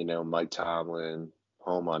again, Mike Tomlin,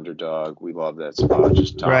 home underdog. We love that spot.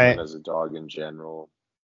 Just Tomlin as a dog in general.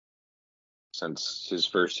 Since his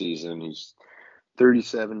first season, he's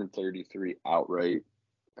 37-33 outright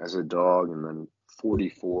as a dog, and then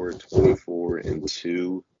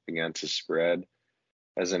 44-24-2 against the spread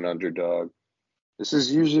as an underdog. This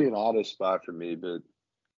is usually an auto spot for me, but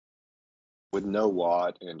with no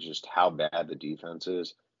Watt and just how bad the defense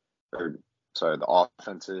is, the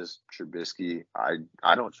offense is, Trubisky, I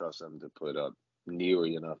don't trust them to put up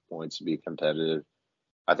nearly enough points to be competitive.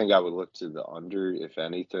 I think I would look to the under, if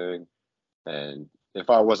anything. And if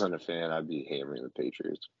I wasn't a fan, I'd be hammering the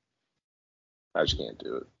Patriots. I just can't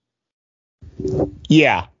do it.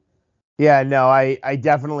 Yeah. Yeah, no, I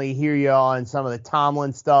definitely hear you on some of the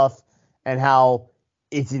Tomlin stuff and how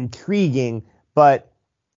it's intriguing, but,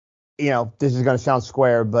 this is going to sound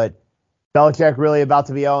square, but Belichick really about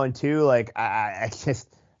to be 0-2? Like, I just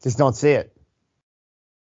don't see it.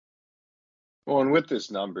 Well, and with this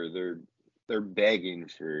number, they're begging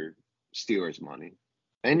for Steelers money.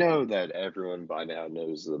 I know that everyone by now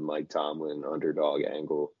knows the Mike Tomlin underdog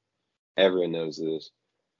angle. Everyone knows this.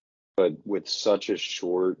 But with such a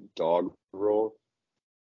short dog roll,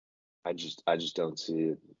 I just don't see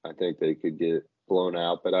it. I think they could get blown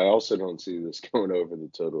out, but I also don't see this going over the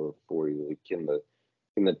total of 40. Like, can the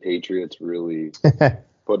Patriots really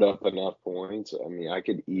put up enough points? I mean, I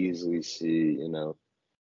could easily see,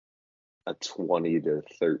 a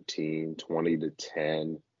 20-13,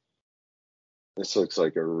 20-10. This looks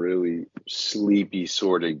like a really sleepy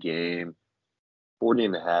sort of game.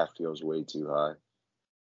 40.5 feels way too high.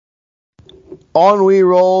 On we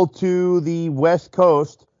roll to the West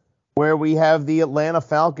Coast, where we have the Atlanta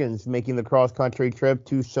Falcons making the cross-country trip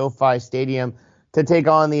to SoFi Stadium to take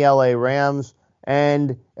on the LA Rams.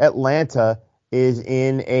 And Atlanta is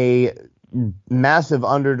in a massive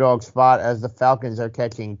underdog spot as the Falcons are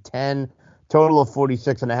catching 10, total of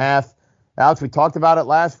 46.5. Alex, we talked about it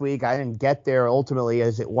last week. I didn't get there ultimately,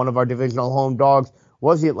 as one of our divisional home dogs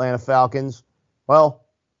was the Atlanta Falcons. Well,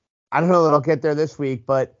 I don't know that I'll get there this week,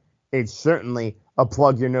 but it's certainly a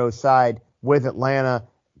plug-your-nose side with Atlanta,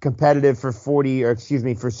 competitive for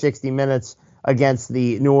 60 minutes against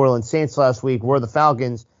the New Orleans Saints last week were the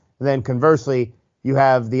Falcons. And then conversely, you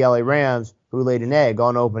have the LA Rams, who laid an egg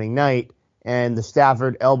on opening night, and the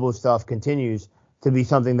Stafford elbow stuff continues to be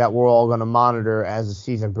something that we're all going to monitor as the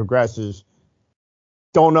season progresses.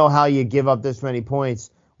 Don't know how you give up this many points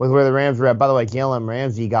with where the Rams were at. By the way, Jalen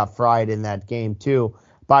Ramsey got fried in that game too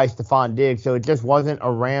by Stephon Diggs, so it just wasn't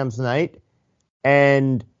a Rams night.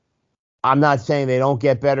 And I'm not saying they don't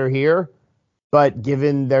get better here, but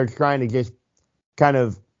given they're trying to just kind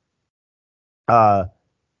of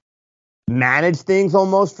manage things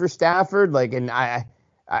almost for Stafford, and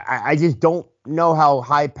I just don't know how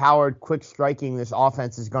high-powered, quick striking this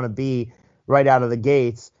offense is going to be right out of the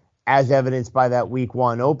gates, as evidenced by that Week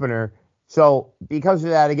 1 opener. So because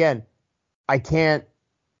of that, again, I can't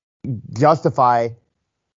justify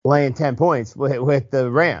laying 10 points with the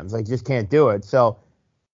Rams. I just can't do it. So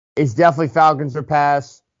it's definitely Falcons or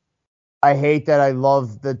pass. I hate that. I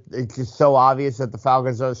love that it's just so obvious that the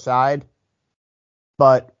Falcons are the side,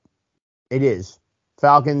 but it is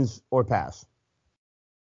Falcons or pass.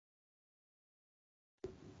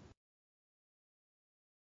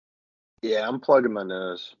 Yeah, I'm plugging my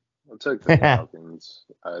nose. I'll take the Falcons.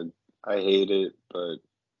 I hate it, but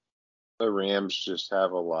the Rams just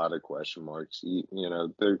have a lot of question marks.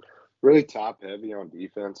 They're really top heavy on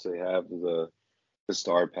defense. They have the the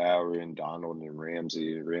star power in Donald and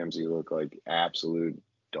Ramsey. Ramsey looked like absolute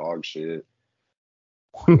dog shit.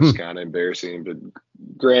 It's kind of embarrassing, but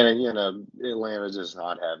granted, Atlanta does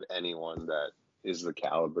not have anyone that is the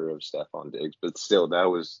caliber of Stephon Diggs, but still, that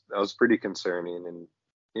was pretty concerning. And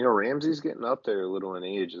Ramsey's getting up there a little in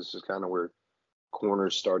age. This is kind of where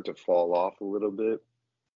corners start to fall off a little bit.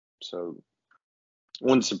 So it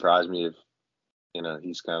wouldn't surprise me if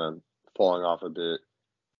he's kind of falling off a bit.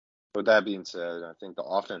 With that being said, I think the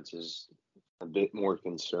offense is a bit more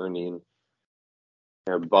concerning.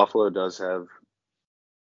 Buffalo does have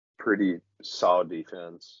pretty solid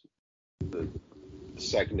defense. The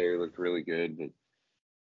secondary looked really good, but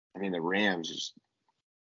the Rams,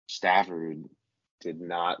 Stafford did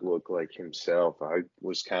not look like himself. I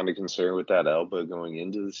was kind of concerned with that elbow going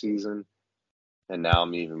into the season, and now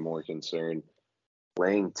I'm even more concerned.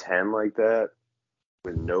 Laying 10 like that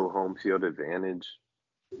with no home field advantage,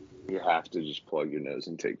 you have to just plug your nose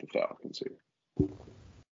and take the Falcons here.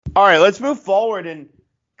 All right, let's move forward. And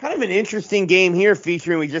kind of an interesting game here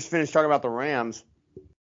featuring, we just finished talking about the Rams,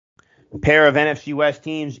 a pair of NFC West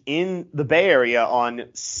teams in the Bay Area on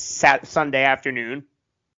Sunday afternoon.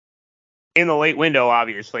 In the late window,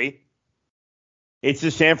 obviously. It's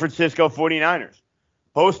the San Francisco 49ers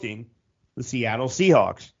hosting the Seattle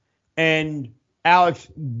Seahawks. And Alex,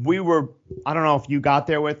 I don't know if you got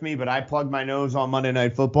there with me, but I plugged my nose on Monday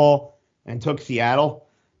Night Football and took Seattle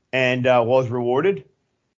and was rewarded.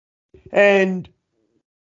 And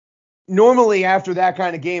normally after that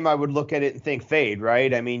kind of game, I would look at it and think fade,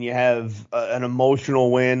 right? You have an emotional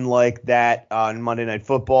win like that on Monday Night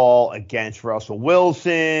Football against Russell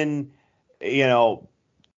Wilson.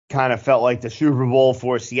 Kind of felt like the Super Bowl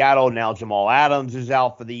for Seattle. Now Jamal Adams is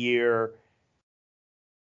out for the year.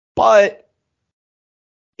 But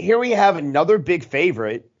here we have another big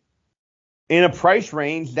favorite in a price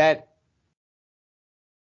range that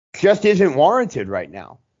just isn't warranted right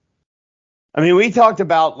now. We talked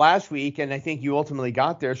about last week, and I think you ultimately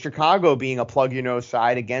got there, Chicago being a plug-your-nose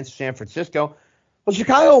side against San Francisco. Well,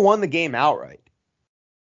 Chicago won the game outright.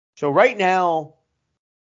 So right now,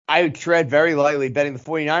 I would tread very lightly betting the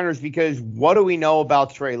 49ers because what do we know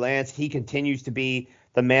about Trey Lance? He continues to be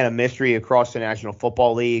the man of mystery across the National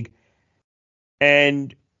Football League.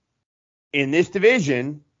 And in this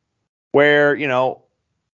division where,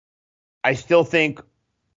 I still think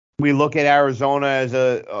we look at Arizona as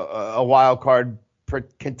a wild card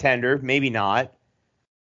contender, maybe not.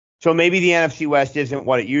 So maybe the NFC West isn't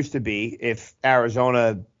what it used to be if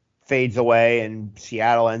Arizona fades away and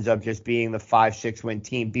Seattle ends up just being the 5-6 win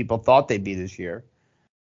team people thought they'd be this year.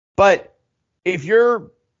 But if you're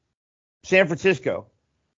San Francisco,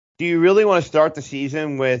 do you really want to start the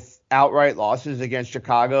season with outright losses against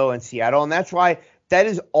Chicago and Seattle? And that's why that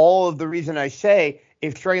is all of the reason I say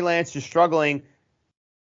if Trey Lance is struggling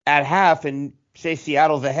at half and say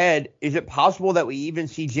Seattle's ahead, is it possible that we even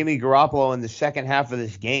see Jimmy Garoppolo in the second half of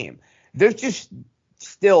this game? There's just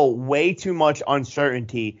still way too much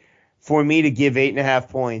uncertainty for me to give 8.5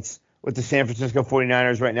 points with the San Francisco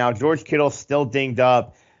 49ers right now. George Kittle's still dinged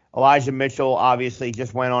up. Elijah Mitchell obviously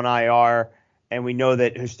just went on IR, and we know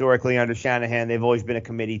that historically under Shanahan, they've always been a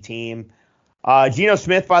committee team. Geno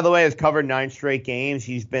Smith, by the way, has covered 9 straight games.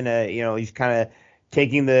 He's been he's kind of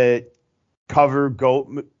taking the cover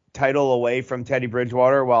GOAT title away from Teddy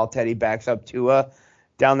Bridgewater while Teddy backs up Tua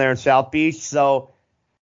down there in South Beach. So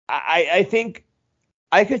I think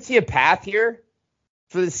I could see a path here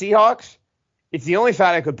for the Seahawks. It's the only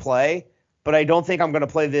side I could play, but I don't think I'm going to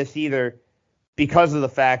play this either because of the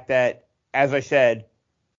fact that, as I said,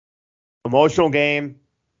 emotional game,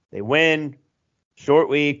 they win, short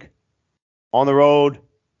week, on the road,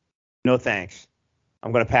 no thanks.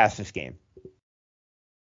 I'm going to pass this game.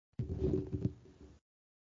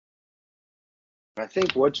 I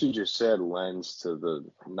think what you just said lends to the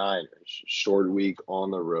Niners. Short week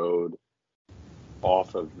on the road,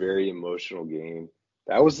 off a very emotional game.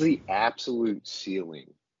 That was the absolute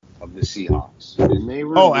ceiling of the Seahawks. And they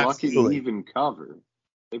were lucky to even cover.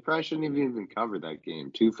 They probably shouldn't have even covered that game.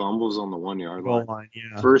 2 fumbles on the 1-yard line.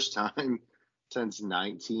 Yeah. First time since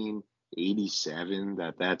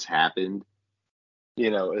 1987 that's happened.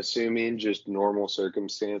 Assuming just normal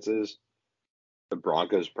circumstances, the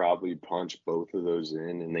Broncos probably punch both of those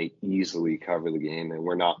in and they easily cover the game. And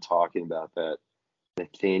we're not talking about that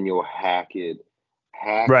Nathaniel Hackett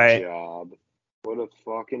job. What a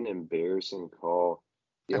fucking embarrassing call.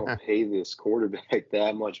 You don't pay this quarterback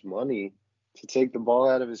that much money to take the ball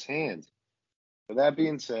out of his hands. With that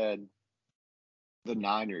being said, the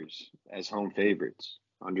Niners as home favorites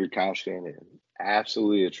under Kyle Shanahan,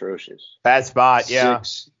 absolutely atrocious. Bad spot, yeah.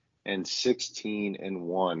 and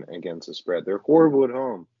 16-1 against the spread. They're horrible at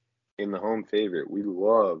home in the home favorite. We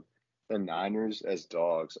love the Niners as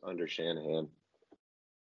dogs under Shanahan.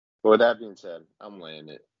 But with that being said, I'm laying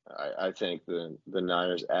it. I think the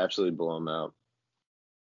Niners absolutely blow them out.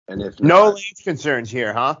 And if no not, Lance concerns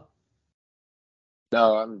here, huh?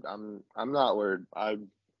 no, I'm not worried. I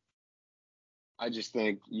just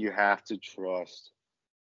think you have to trust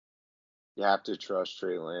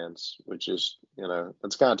Trey Lance, which is,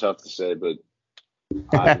 it's kind of tough to say, but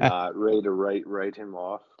I'm not ready to write him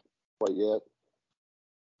off quite yet.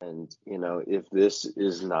 And, if this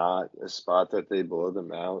is not a spot that they blow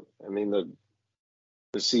them out, I mean, the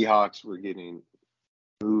Seahawks were getting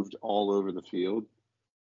moved all over the field.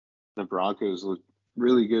 The Broncos looked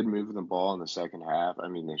really good moving the ball in the second half. I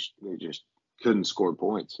mean, they just couldn't score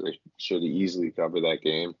points. They should have easily covered that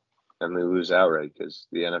game, and they lose outright because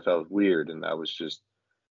the NFL is weird, and that was just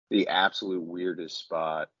the absolute weirdest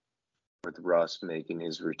spot with Russ making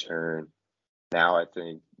his return. Now I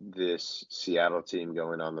think this Seattle team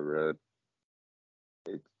going on the road,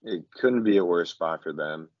 it couldn't be a worse spot for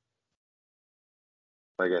them.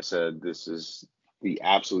 Like I said, this is the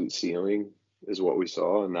absolute ceiling is what we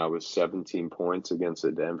saw, and that was 17 points against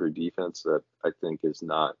a Denver defense that I think is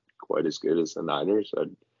not quite as good as the Niners. I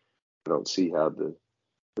don't see how the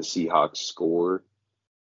Seahawks score,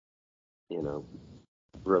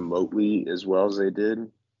 remotely as well as they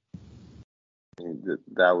did.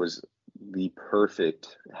 That was the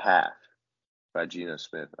perfect half by Geno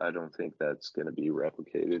Smith. I don't think that's going to be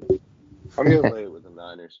replicated. I'm going to lay it with the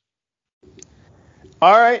Niners.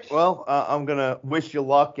 All right. Well, I'm going to wish you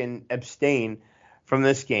luck and abstain from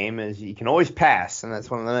this game, as you can always pass, and that's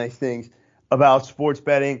one of the nice things about sports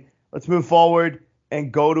betting. Let's move forward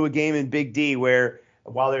and go to a game in Big D where,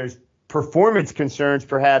 while there's performance concerns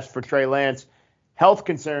perhaps for Trey Lance, health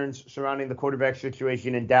concerns surrounding the quarterback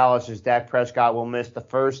situation in Dallas, as Dak Prescott will miss the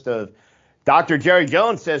first of, Dr. Jerry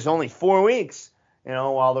Jones says, only 4 weeks,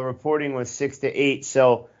 while the reporting was 6 to 8.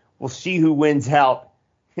 So we'll see who wins out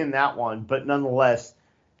in that one. But nonetheless,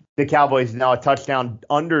 the Cowboys now a touchdown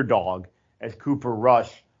underdog, as Cooper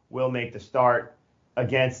Rush will make the start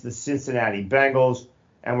against the Cincinnati Bengals.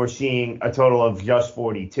 And we're seeing a total of just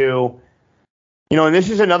 42. And this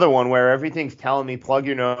is another one where everything's telling me plug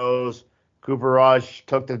your nose. Cooper Rush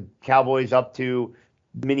took the Cowboys up to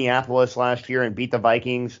Minneapolis last year and beat the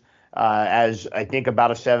Vikings as, I think,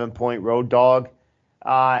 about a 7-point road dog.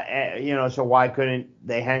 So why couldn't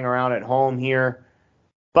they hang around at home here?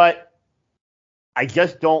 But I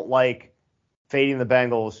just don't like fading the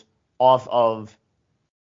Bengals off of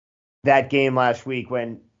that game last week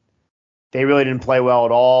when they really didn't play well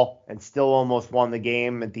at all and still almost won the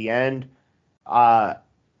game at the end. I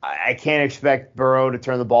can't expect Burrow to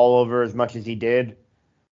turn the ball over as much as he did.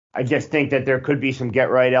 I just think that there could be some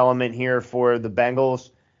get-right element here for the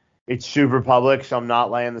Bengals. It's super public, so I'm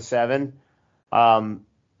not laying the 7.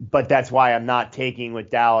 But that's why I'm not taking with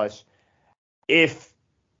Dallas. If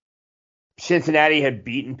Cincinnati had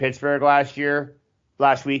beaten Pittsburgh last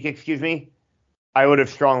week, I would have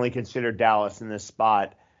strongly considered Dallas in this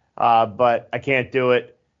spot. But I can't do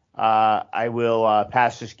it. I will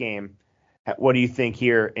pass this game. What do you think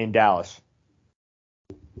here in Dallas?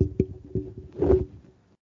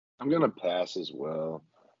 I'm going to pass as well.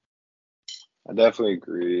 I definitely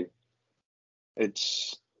agree.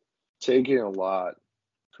 It's taking a lot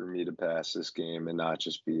for me to pass this game and not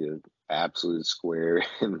just be an absolute square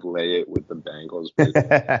and lay it with the Bengals. But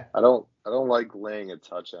I don't like laying a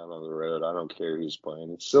touchdown on the road. I don't care who's playing.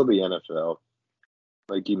 It's still the NFL.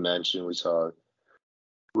 Like you mentioned, we saw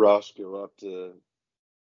Rush go up to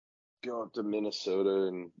Minnesota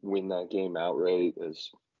and win that game outright as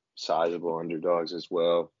sizable underdogs as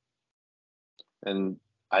well. And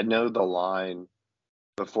I know the line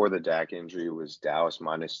before the Dak injury was Dallas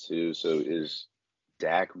 -2. So is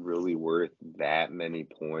Dak really worth that many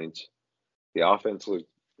points? The offense looked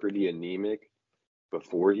pretty anemic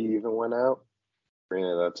before he even went out.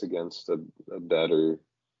 Granted, that's against a better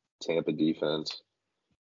Tampa defense.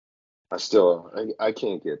 I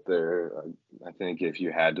can't get there. I think if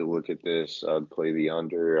you had to look at this, I'd play the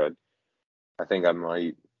under. I think I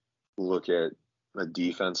might look at a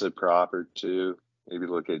defensive prop or two. Maybe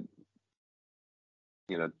look at,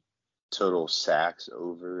 total sacks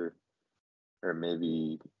over, or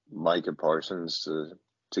maybe Micah Parsons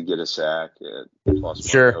to get a sack at plus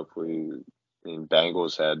Sure. one, hopefully. I mean,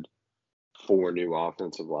 Bengals had 4 new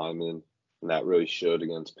offensive linemen, and that really showed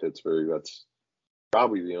against Pittsburgh. That's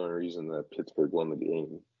probably the only reason that Pittsburgh won the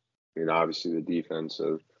game. I mean, obviously the defense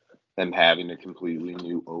of them having a completely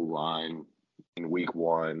new O-line in week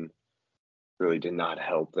 1 really did not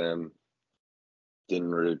help them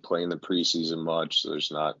didn't really play in the preseason much, so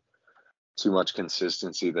there's not too much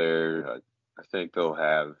consistency there. I think they'll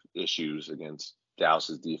have issues against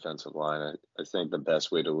Dallas's defensive line. I think the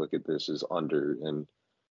best way to look at this is under. And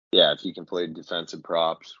yeah, if you can play defensive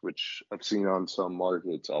props, which I've seen on some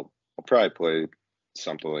markets, I'll probably play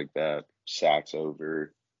something like that. Sacks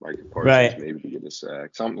over, Micah Parsons Right. maybe to get a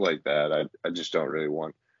sack, something like that. I just don't really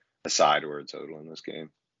want a side or a total in this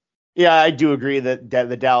game. Yeah, I do agree that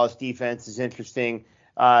the Dallas defense is interesting.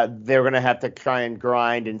 They're going to have to try and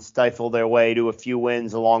grind and stifle their way to a few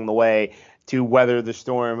wins along the way to weather the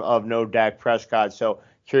storm of no Dak Prescott. So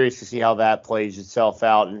curious to see how that plays itself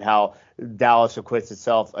out and how Dallas acquits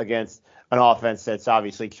itself against an offense that's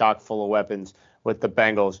obviously chock full of weapons with the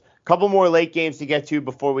Bengals. Couple more late games to get to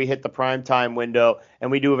before we hit the primetime window,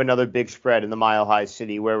 and we do have another big spread in the Mile High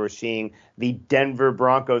City where we're seeing the Denver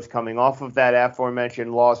Broncos coming off of that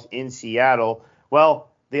aforementioned loss in Seattle.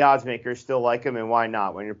 Well, the odds makers still like them, and why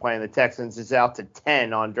not? When you're playing the Texans, it's out to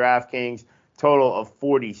 10 on DraftKings, total of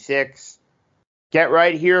 46. Get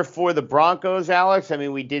right here for the Broncos, Alex. I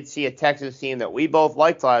mean, we did see a Texas team that we both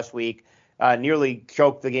liked last week nearly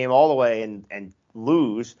choke the game all the way and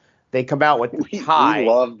lose. They come out with tie. We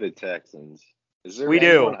love the Texans. Is there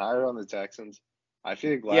anyone higher on the Texans? I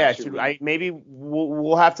feel like last year. Maybe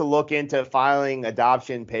we'll have to look into filing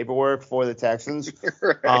adoption paperwork for the Texans.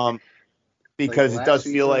 Right. Because it does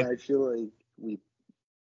feel like. I feel like we,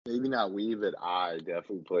 maybe not we, but I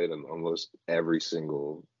definitely played them almost every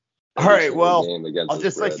single. All right, well, game I'll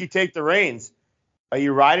just let you take the reins. Are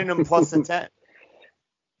you riding them plus the 10?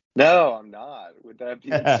 No, I'm not. With that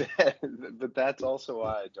being said, but that's also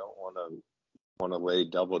why I don't want to lay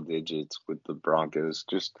double digits with the Broncos.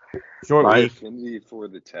 Just short my week. affinity for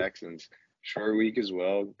the Texans. Short week as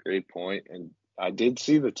well. Great point. And I did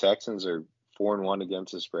see the Texans are 4-1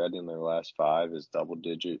 against the spread in their last 5 as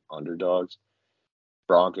double-digit underdogs.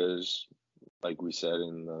 Broncos, like we said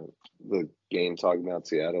in the game talking about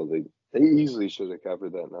Seattle, they easily should have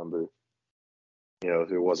covered that number. You know,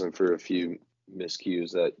 if it wasn't for a few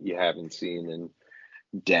miscues that you haven't seen in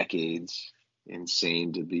decades.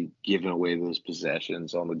 Insane to be giving away those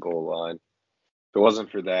possessions on the goal line. If it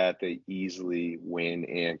wasn't for that, they easily win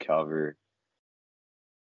and cover.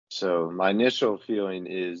 So my initial feeling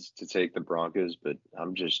is to take the Broncos, but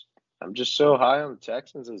I'm just so high on the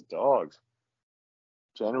Texans as dogs.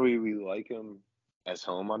 Generally, we like them as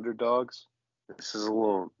home underdogs. This is a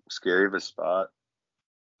little scary of a spot.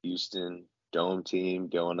 Houston, dome team,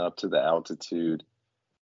 going up to the altitude.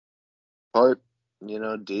 But, you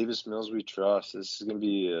know, Davis Mills we trust. This is going to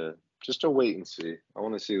be just a wait and see. I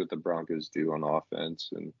want to see what the Broncos do on offense,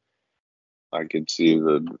 and I could see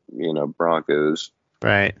the, Broncos.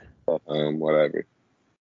 Right. Whatever.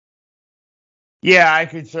 Yeah, I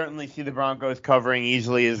could certainly see the Broncos covering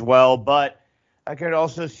easily as well, but I could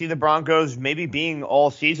also see the Broncos maybe being all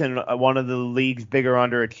season one of the league's bigger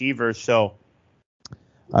underachievers, so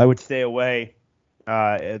I would stay away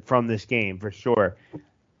from this game for sure.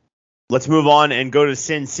 Let's move on and go to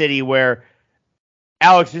Sin City where,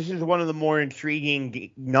 Alex, this is one of the more intriguing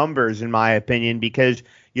numbers in my opinion because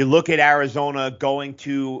you look at Arizona going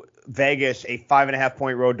to Vegas, a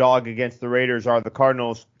 5.5-point road dog against the Raiders are the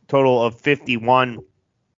Cardinals, total of 51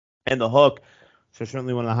 and the hook. So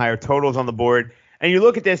certainly one of the higher totals on the board. And you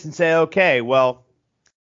look at this and say, okay, well,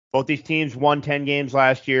 both these teams won 10 games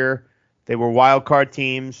last year. They were wild card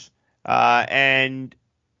teams. And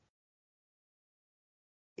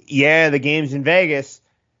yeah, the game's in Vegas,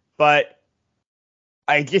 but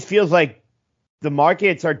it just feels like the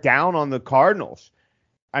markets are down on the Cardinals.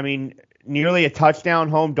 I mean, nearly a touchdown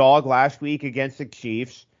home dog last week against the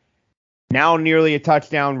Chiefs. Now nearly a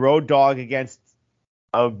touchdown road dog against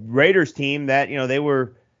a Raiders team that, they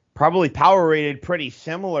were probably power rated pretty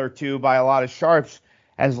similar to by a lot of sharps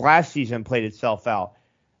as last season played itself out.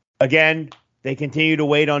 Again, they continue to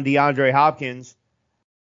wait on DeAndre Hopkins.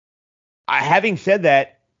 Having said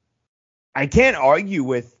that, I can't argue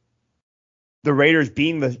with the Raiders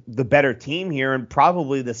being the better team here and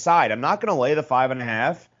probably the side. I'm not going to lay the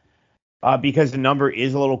 5.5 because the number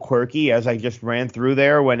is a little quirky, as I just ran through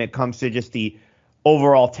there, when it comes to just the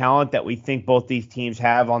overall talent that we think both these teams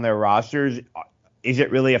have on their rosters. Is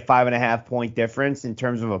it really a 5.5-point difference in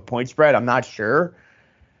terms of a point spread? I'm not sure.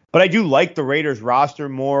 But I do like the Raiders roster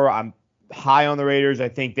more. I'm high on the Raiders. I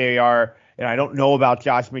think they are. And I don't know about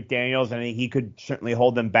Josh McDaniels. I think he could certainly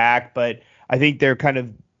hold them back, but I think they're kind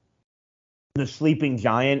of the sleeping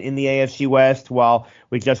giant in the AFC West while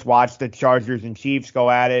we just watched the Chargers and Chiefs go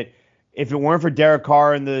at it. If it weren't for Derek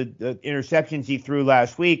Carr and the interceptions he threw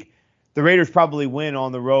last week, the Raiders probably win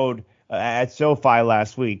on the road at SoFi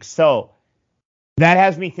last week. So That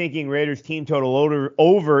has me thinking Raiders team total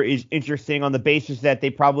over is interesting on the basis that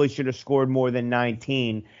they probably should have scored more than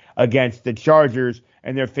 19 against the Chargers,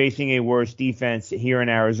 and they're facing a worse defense here in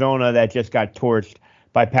Arizona that just got torched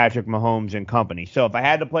by Patrick Mahomes and company. So if I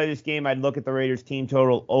had to play this game, I'd look at the Raiders team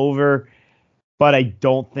total over, but I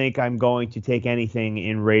don't think I'm going to take anything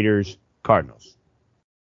in Raiders Cardinals.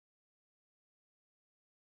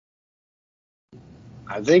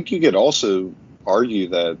 I think you could also argue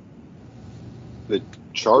that the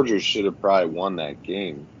Chargers should have probably won that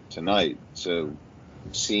game tonight. So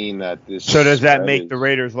seeing that this. So does that make the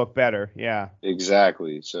Raiders look better? Yeah.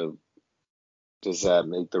 Exactly. So does that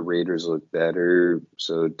make the Raiders look better?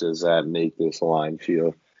 So does that make this line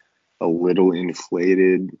feel a little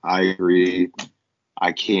inflated? I agree.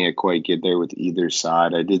 I can't quite get there with either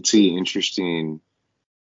side. I did see an interesting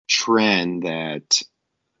trend that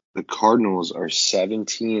the Cardinals are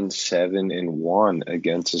 17-7-1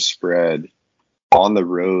 against the spread on the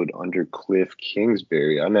road under Cliff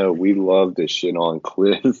Kingsbury. I know we love to shit on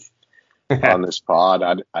Cliff on this pod.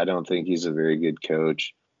 I don't think he's a very good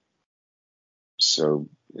coach. So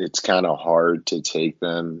it's kind of hard to take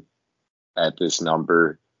them at this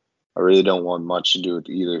number. I really don't want much to do with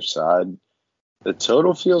either side. The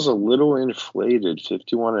total feels a little inflated,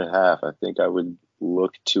 51.5. I think I would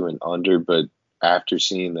look to an under, but after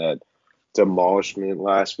seeing that demolishment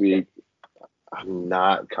last week, I'm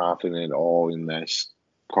not confident at all in this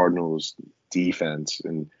Cardinals defense.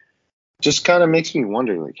 And just kind of makes me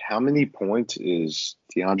wonder, like, how many points is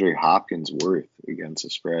DeAndre Hopkins worth against the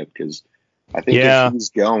spread? Because I think if he's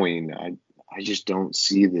going, I just don't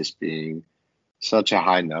see this being such a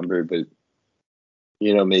high number. But,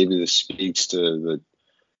 you know, maybe this speaks to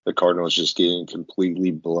the Cardinals just getting completely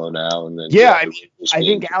blown out. And then I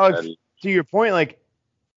think, Alex, to your point, like,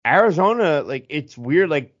 Arizona, like, it's weird.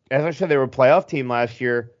 Like, as I said, they were a playoff team last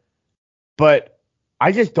year, but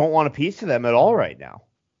I just don't want a piece of them at all right now.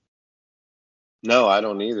 No, I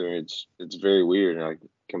don't either. It's very weird. And I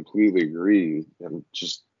completely agree. I'm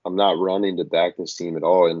not running to back this team at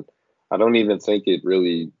all. And I don't even think it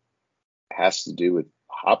really has to do with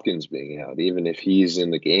Hopkins being out. Even if he's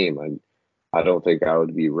in the game, I don't think I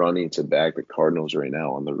would be running to back the Cardinals right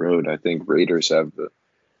now on the road. I think Raiders have the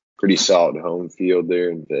pretty solid home field there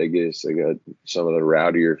in Vegas. They got some of the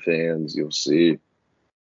rowdier fans you'll see.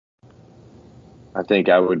 I think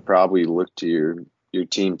I would probably look to your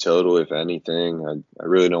team total, if anything. I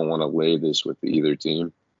really don't want to lay this with either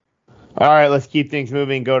team. All right, let's keep things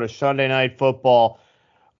moving. Go to Sunday Night Football.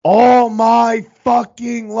 All my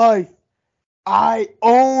fucking life, I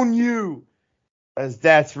own you. As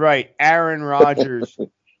that's right, Aaron Rodgers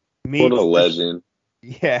meets what a legend.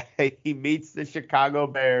 He meets the Chicago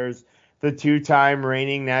Bears, the two-time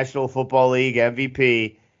reigning National Football League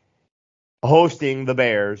MVP, hosting the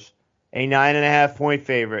Bears, a 9.5-point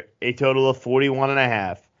favorite, a total of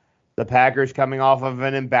 41.5. The Packers coming off of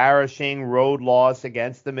an embarrassing road loss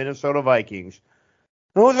against the Minnesota Vikings.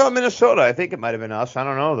 Who was on Minnesota? I think it might have been us. I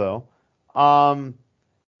don't know, though.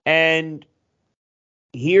 And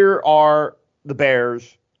here are the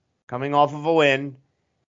Bears coming off of a win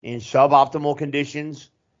in suboptimal conditions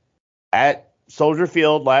at Soldier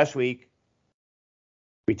Field last week.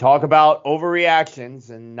 We talk about overreactions,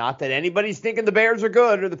 and not that anybody's thinking the Bears are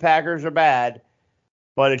good or the Packers are bad,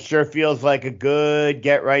 but it sure feels like a good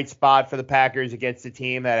get-right spot for the Packers against a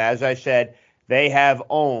team that, as I said, they have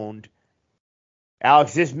owned.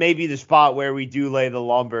 Alex, this may be the spot where we do lay the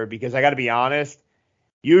lumber, because I got to be honest,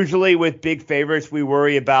 usually with big favorites, we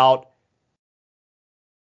worry about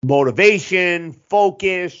motivation,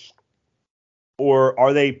 focus, or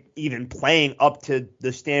are they even playing up to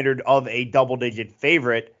the standard of a double-digit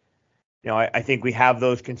favorite? You know, I think we have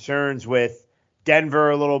those concerns with Denver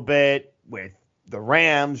a little bit, with the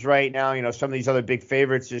Rams right now, you know, some of these other big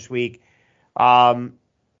favorites this week. And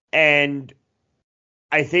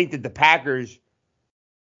I think that the Packers,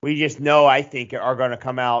 we just know, I think, are going to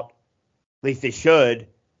come out, at least they should,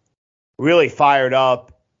 really fired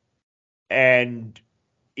up and,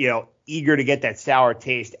 you know, eager to get that sour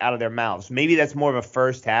taste out of their mouths. Maybe that's more of a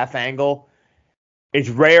first half angle. It's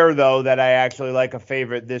rare, though, that I actually like a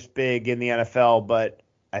favorite this big in the NFL, but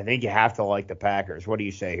I think you have to like the Packers. What do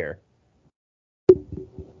you say here?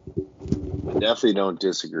 I definitely don't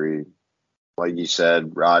disagree. Like you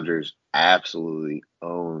said, Rodgers absolutely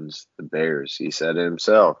owns the Bears. He said it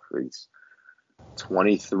himself. He's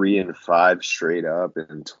 23-5 straight up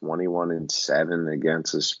and 21-7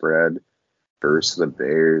 against the spread versus the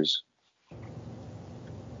Bears.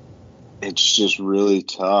 It's just really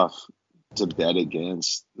tough to bet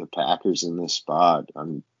against the Packers in this spot.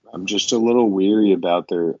 I'm just a little weary about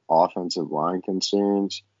their offensive line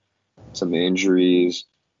concerns. some injuries,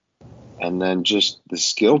 and then just the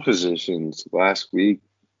skill positions last week.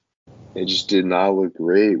 It just did not look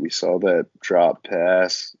great. We saw that drop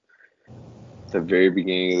pass at the very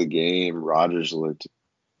beginning of the game. Rodgers looked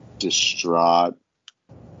distraught.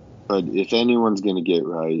 But if anyone's going to get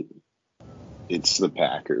right, it's the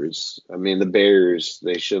Packers. I mean, the Bears,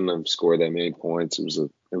 they shouldn't have scored that many points. It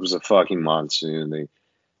was a fucking monsoon. They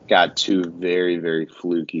got 2 very, very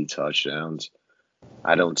fluky touchdowns.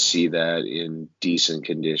 I don't see that in decent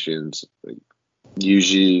conditions. Like,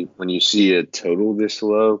 usually when you see a total this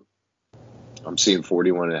low, I'm seeing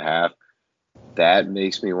 41.5. That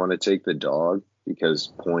makes me want to take the dog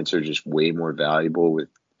because points are just way more valuable with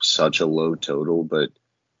such a low total. But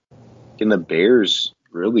can the Bears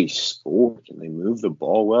really score? Can they move the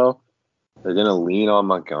ball well? They're going to lean on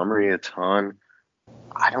Montgomery a ton.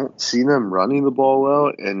 I don't see them running the ball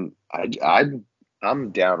well, and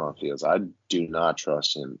I'm down on Fields. I do not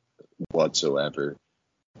trust him whatsoever.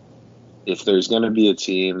 If there's going to be a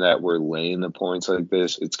team that we're laying the points like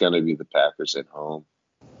this, it's going to be the Packers at home.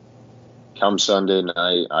 Come Sunday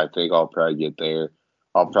night, I think I'll probably get there.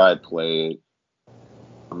 I'll probably play it.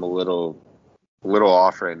 I'm a little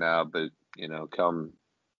off right now, but come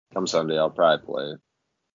Sunday, I'll probably play it.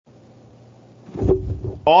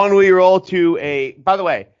 On we roll to by the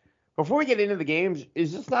way, before we get into the games,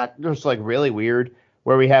 is this not just like really weird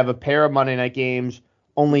where we have a pair of Monday night games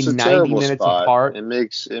only 90 minutes apart? It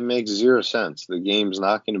makes 0 sense. The game's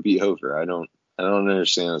not going to be over. I don't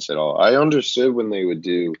understand this at all. I understood when they would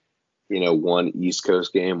do, one East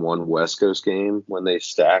Coast game, one West Coast game when they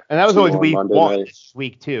stacked. And that was always week Monday 1, night.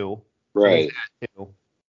 week 2. Right.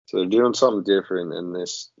 So they're doing something different, and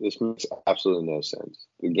this makes absolutely no sense.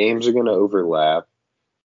 The games are going to overlap.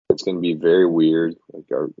 It's going to be very weird. Like,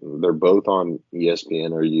 they're both on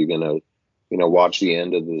ESPN. Are you going to, watch the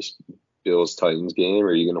end of this Bills-Titans game, or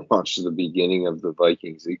are you going to watch the beginning of the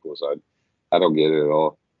Vikings-Eagles? I don't get it at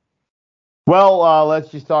all. Well, let's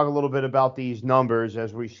just talk a little bit about these numbers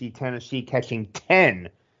as we see Tennessee catching 10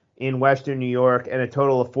 in Western New York and a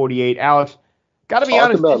total of 48. Alex, got to be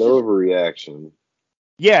honest. Talk about overreaction.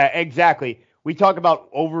 Yeah, exactly. We talk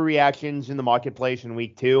about overreactions in the marketplace in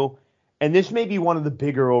week 2, and this may be one of the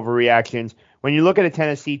bigger overreactions when you look at a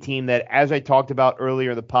Tennessee team that, as I talked about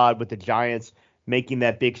earlier in the pod with the Giants making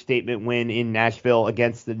that big statement win in Nashville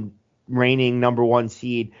against the reigning number 1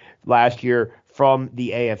 seed last year from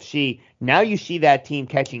the AFC. Now you see that team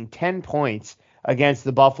catching 10 points against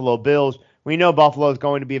the Buffalo Bills. We know Buffalo is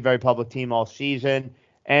going to be a very public team all season,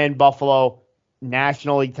 and Buffalo,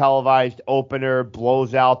 nationally televised opener,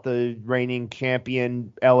 blows out the reigning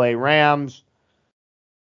champion LA Rams.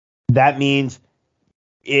 That means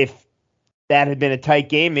if that had been a tight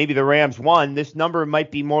game, maybe the Rams won, this number might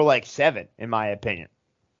be more like 7, in my opinion.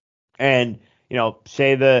 And,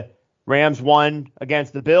 say the Rams won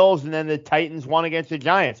against the Bills and then the Titans won against the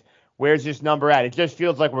Giants. Where's this number at? It just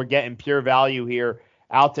feels like we're getting pure value here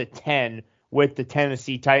out to 10 with the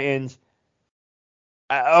Tennessee Titans.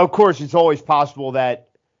 Of course, it's always possible that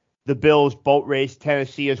the Bills boat race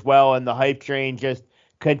Tennessee as well, and the hype train just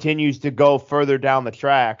continues to go further down the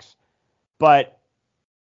tracks. But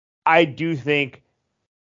I do think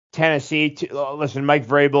Tennessee, listen, Mike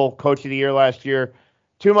Vrabel, coach of the year last year,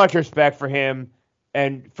 too much respect for him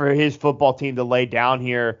and for his football team to lay down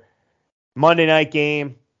here. Monday night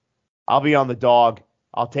game, I'll be on the dog.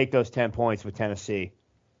 I'll take those 10 points with Tennessee.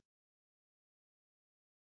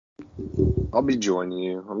 I'll be joining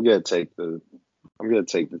you. I'm gonna take the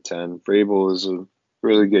 10. Vrabel is a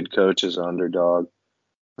really good coach as an underdog.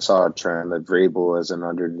 I saw a trend that Vrabel as an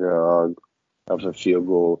underdog of a field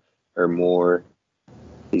goal or more.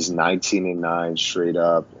 He's 19-9 straight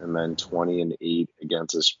up, and then 20-8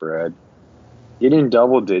 against the spread. Getting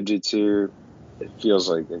double digits here, it feels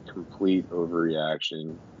like a complete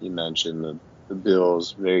overreaction. You mentioned the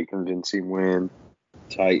Bills, very convincing win.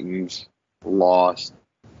 Titans lost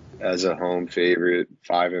as a home favorite,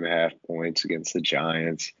 5.5 points against the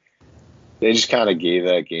Giants. They just kind of gave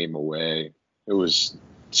that game away. It was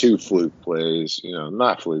 2 fluke plays,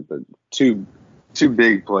 not fluke, but two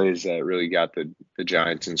big plays that really got the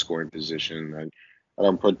Giants in scoring position. I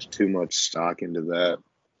don't put too much stock into that.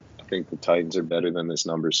 I think the Titans are better than this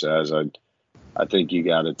number says. I think you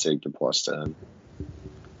got to take the plus 10.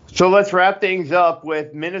 So let's wrap things up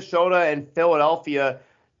with Minnesota and Philadelphia.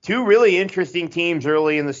 2 really interesting teams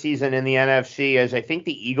early in the season in the NFC, as I think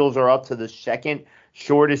the Eagles are up to the second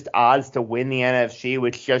shortest odds to win the NFC,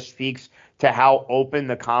 which just speaks to how open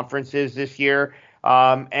the conference is this year.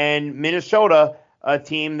 And Minnesota, a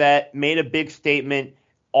team that made a big statement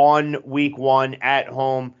on week 1 at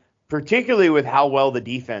home, particularly with how well the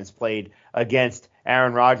defense played against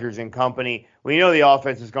Aaron Rodgers and company. We know the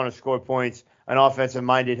offense is going to score points. An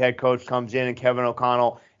offensive-minded head coach comes in, and Kevin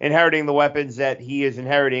O'Connell, inheriting the weapons that he is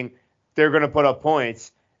inheriting, they're going to put up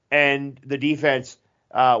points. And the defense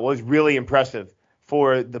was really impressive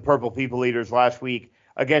for the Purple People Eaters last week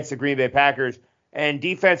against the Green Bay Packers. And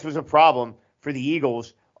defense was a problem for the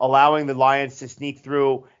Eagles, allowing the Lions to sneak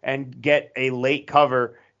through and get a late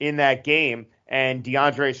cover in that game. And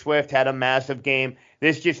DeAndre Swift had a massive game.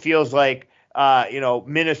 This just feels like,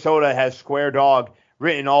 Minnesota has square dog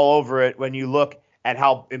written all over it when you look at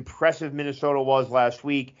how impressive Minnesota was last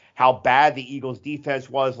week, how bad the Eagles defense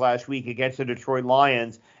was last week against the Detroit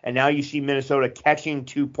Lions, and now you see Minnesota catching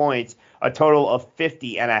 2 points, a total of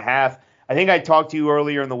 50.5. I think I talked to you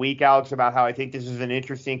earlier in the week, Alex, about how I think this is an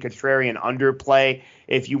interesting contrarian underplay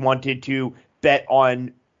if you wanted to bet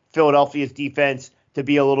on Philadelphia's defense to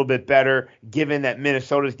be a little bit better, given that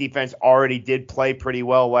Minnesota's defense already did play pretty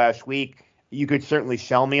well last week. You could certainly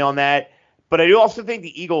sell me on that. But I do also think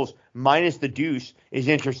the Eagles minus the deuce is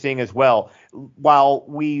interesting as well. While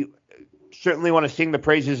we certainly want to sing the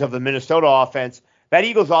praises of the Minnesota offense, that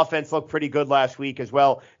Eagles offense looked pretty good last week as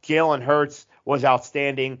well. Jalen Hurts was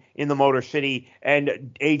outstanding in the Motor City,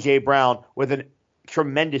 and A.J. Brown with a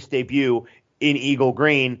tremendous debut in Eagle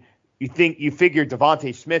Green. You figure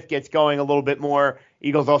Devontae Smith gets going a little bit more.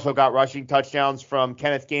 Eagles also got rushing touchdowns from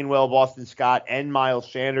Kenneth Gainwell, Boston Scott, and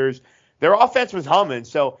Miles Sanders. Their offense was humming,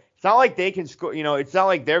 so it's not like they can score. It's not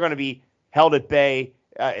like they're going to be held at bay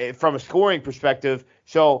from a scoring perspective.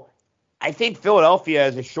 So I think Philadelphia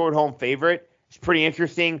as a short home favorite is pretty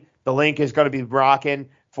interesting. The link is going to be rocking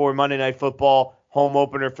for Monday Night Football, home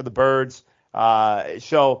opener for the Birds.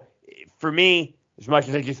 So for me, as much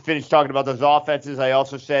as I just finished talking about those offenses, I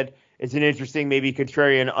also said it's an interesting, maybe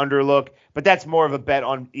contrarian underlook, but that's more of a bet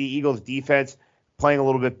on the Eagles defense playing a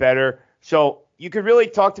little bit better. So you could really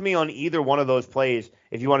talk to me on either one of those plays.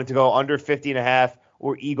 If you wanted to go under 50.5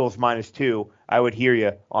 or Eagles -2, I would hear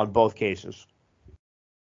you on both cases.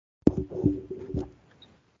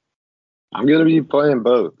 I'm going to be playing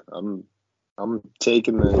both. I'm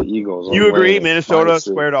taking the Eagles. You agree, Minnesota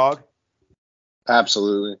square dog?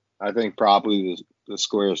 Absolutely. I think probably the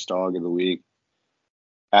squarest dog of the week.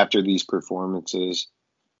 After these performances,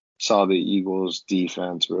 saw the Eagles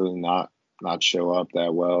defense really not show up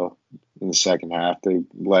that well in the second half. They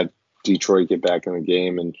let Detroit get back in the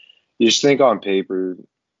game, and you just think on paper,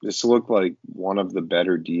 this looked like one of the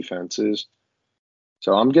better defenses.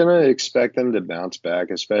 So I'm going to expect them to bounce back,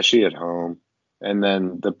 especially at home. And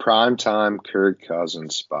then the primetime Kirk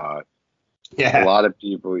Cousins spot. Yeah. A lot of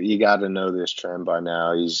people, you got to know this trend by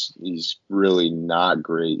now. He's really not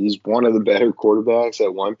great. He's one of the better quarterbacks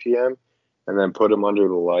at 1 p.m. and then put him under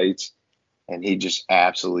the lights, and he just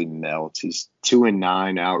absolutely melts. He's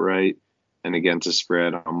 2-9 outright and against the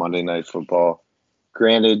spread on Monday Night Football.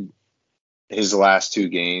 Granted, his last 2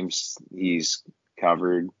 games he's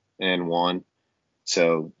covered and won,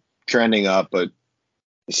 so trending up, but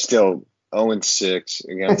he's still 0-6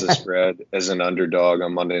 against the spread as an underdog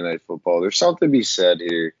on Monday Night Football. There's something to be said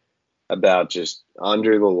here about just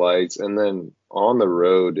under the lights and then on the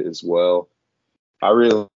road as well. I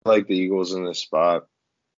really like the Eagles in this spot,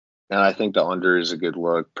 and I think the under is a good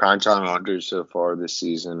look. Primetime unders so far this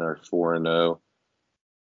season are 4-0.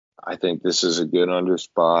 I think this is a good under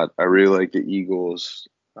spot. I really like the Eagles.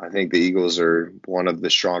 I think the Eagles are one of the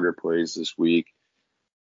stronger plays this week.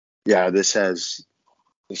 Yeah, this has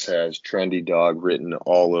trendy dog written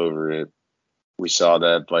all over it. We saw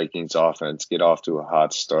that Vikings offense get off to a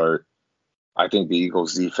hot start. I think the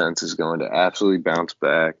Eagles defense is going to absolutely bounce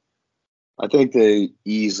back. I think they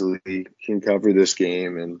easily can cover this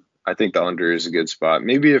game, and I think the under is a good spot.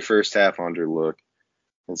 Maybe a first half under look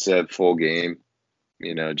instead of full game,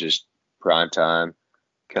 just prime time.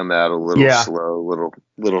 Come out a little slow,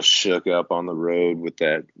 little shook up on the road with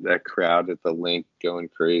that crowd at the link going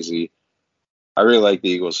crazy. I really like the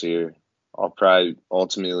Eagles here. I'll probably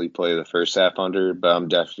ultimately play the first half under, but I'm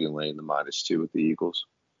definitely laying the -2 with the Eagles.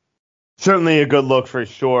 Certainly a good look for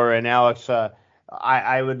sure. And Alex,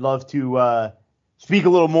 I would love to speak a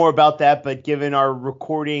little more about that, but given our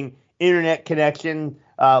recording internet connection,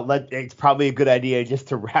 it's probably a good idea just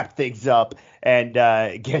to wrap things up and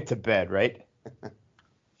get to bed, right?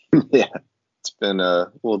 Yeah, it's been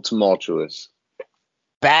a little tumultuous.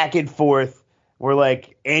 Back and forth. We're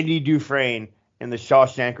like Andy Dufresne in the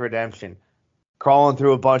Shawshank Redemption, crawling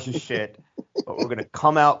through a bunch of shit, but we're going to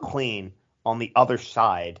come out clean on the other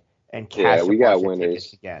side and cash we a got bunch of winners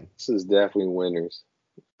tickets again. This is definitely winners.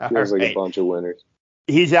 Feels All like right. a bunch of winners.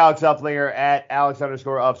 He's Alex Uplinger at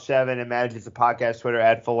Alex_up7 and manages the podcast Twitter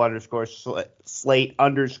at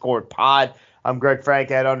 @full_slate_pod. I'm Greg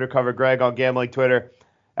Frank at Undercover Greg on Gambling Twitter.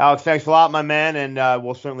 Alex, thanks a lot, my man, and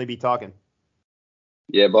we'll certainly be talking.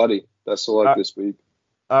 Yeah, buddy. Best of luck this week.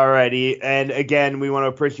 All righty. And again, we want to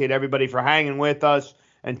appreciate everybody for hanging with us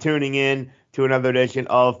and tuning in to another edition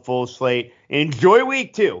of Full Slate. Enjoy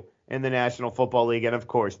week 2 in the National Football League. And, of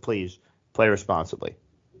course, please play responsibly.